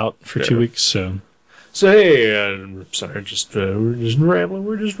bummed out for 2 weeks. So hey, I'm sorry, we're just rambling.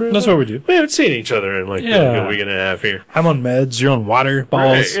 We're just rambling. That's what we do. We haven't seen each other in like a week and a half here. I'm on meds. You're on water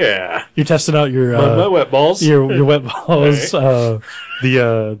balls. Right, yeah. You're testing out your My wet balls. Your wet balls. Right.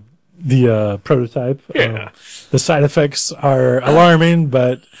 The prototype. Yeah. The side effects are alarming,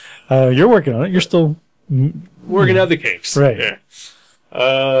 but you're working on it. You're still Working out the kinks. Right. Yeah.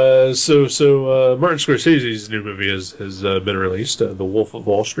 So Martin Scorsese's new movie has been released, The Wolf of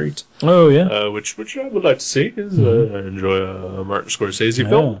Wall Street. Oh yeah. Which I would like to see because I enjoy a Martin Scorsese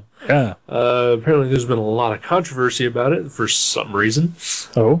film. Yeah. Apparently, there's been a lot of controversy about it for some reason.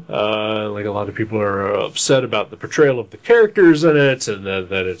 Oh. Like a lot of people are upset about the portrayal of the characters in it, and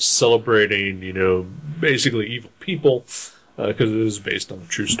that it's celebrating, basically evil people. Because it is based on a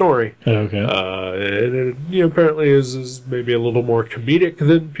true story. Okay. And it, apparently is maybe a little more comedic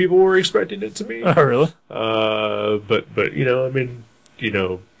than people were expecting it to be. Oh, really? But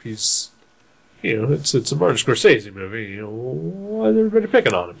he's, it's a Martin Scorsese movie. Why is everybody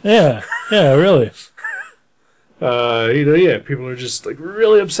picking on him? Yeah. Yeah. Really. People are just like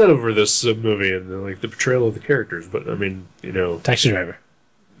really upset over this movie and like the portrayal of the characters. But I mean, Taxi Driver.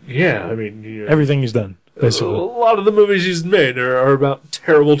 Yeah, I mean, Everything he's done. Basically. A lot of the movies he's made are about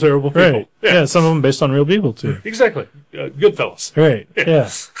terrible, terrible people. Right. Yeah. Some of them based on real people too. Exactly. Goodfellas. Right. Yeah.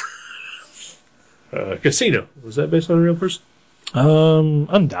 Casino. Was that based on a real person?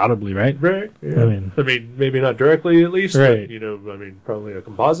 Undoubtedly, right? Right. Yeah. I mean, maybe not directly at least. Right. But, probably a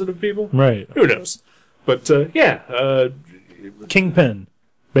composite of people. Right. Who knows? But, Kingpin,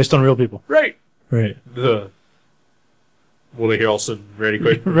 based on real people. Right. Right. The Willie Harrelson, Randy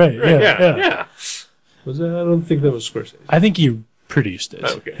Quaid. Right. Yeah. Was that? I don't think that was Scorsese. I think you produced it.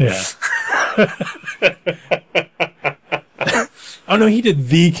 Okay. Yeah. Oh no, he did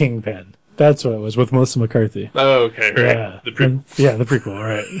The Kingpin. That's what it was with Melissa McCarthy. Oh, okay. Right. Yeah. The prequel. The prequel.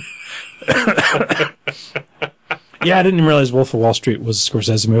 Right. Yeah, I didn't even realize Wolf of Wall Street was a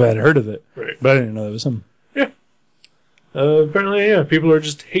Scorsese movie. I had heard of it, Right. but I didn't know that was him. Yeah. Apparently, yeah, people are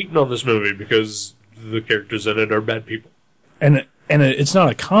just hating on this movie because the characters in it are bad people. And it's not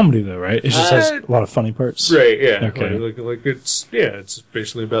a comedy though, right? It just has a lot of funny parts. Right, yeah. Okay. Like it's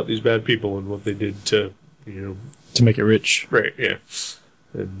basically about these bad people and what they did to, To make it rich. right, yeah.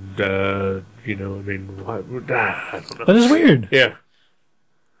 And, I mean, I don't know. That is weird. Yeah.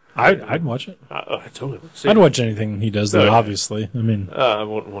 I'd watch it. I totally want to see I'd it. watch anything he does, though, Yeah. obviously. I mean, I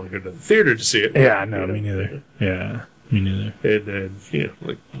wouldn't want to go to the theater to see it. yeah, no, You know? me neither. Yeah, me neither. And then,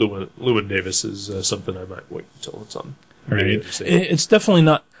 like Llewyn Davis is something I might wait until it's on. Right. video to see. It's definitely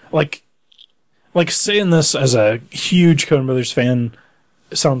not, like saying this as a huge Coen Brothers fan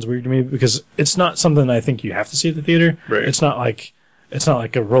sounds weird to me because it's not something I think you have to see at the theater. Right. It's not like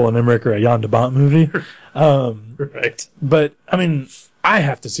a Roland Emmerich or a Jan de Bont movie. Right. But, I mean, I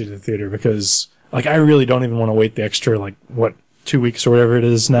have to see it at the theater because, like, I really don't even want to wait the extra, 2 weeks or whatever it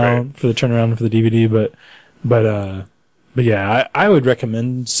is now Right. for the turnaround for the DVD. But yeah, I would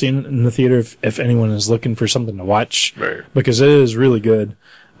recommend seeing it in the theater if anyone is looking for something to watch. Right. Because it is really good.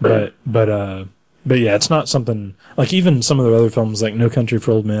 But yeah, it's not something, like, even some of the other films, like No Country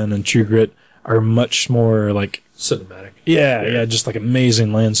for Old Men and True Grit, are much more, like, Cinematic. yeah, just like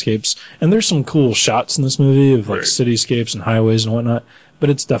amazing landscapes. And there's some cool shots in this movie of like Right. cityscapes and highways and whatnot, but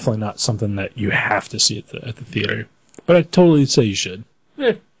it's definitely not something that you have to see at the theater. Right. But I totally say you should.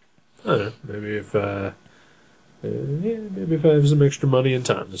 Yeah. I don't know. Maybe if I have some extra money and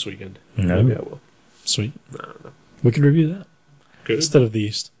time this weekend. No. Maybe I will. Sweet. I don't know. We could review that Good. instead of the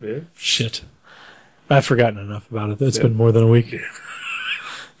East. Yeah. Shit. I've forgotten enough about it. It's Yeah. been more than a week.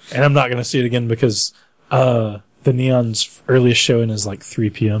 And I'm not going to see it again because the Neon's earliest showing is like 3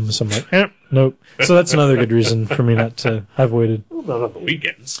 p.m. So I'm like, nope. So that's another good reason for me not to have waited. Well, not on the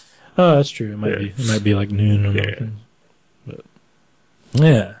weekends. Oh, that's true. It might Yeah. be. It might be like noon or Yeah. something. But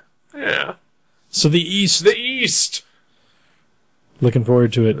yeah. Yeah. So the East. The East. Looking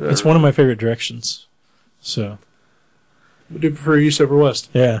forward to it. It's one of my favorite directions. So We do prefer East over West.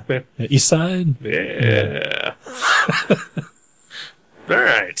 yeah. Yeah. East Side. Yeah. All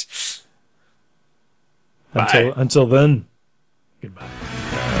right. Bye. Until then. Goodbye.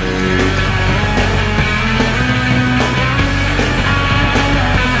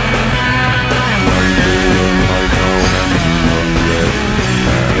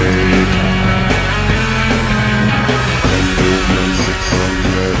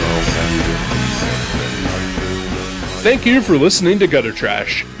 Thank you for listening to Gutter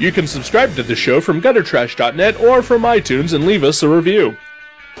Trash. You can subscribe to the show from guttertrash.net or from iTunes and leave us a review.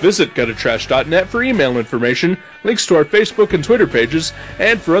 Visit guttertrash.net for email information, links to our Facebook and Twitter pages,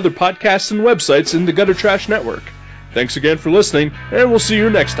 and for other podcasts and websites in the Gutter Trash Network. Thanks again for listening, and we'll see you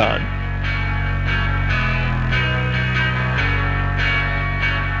next time.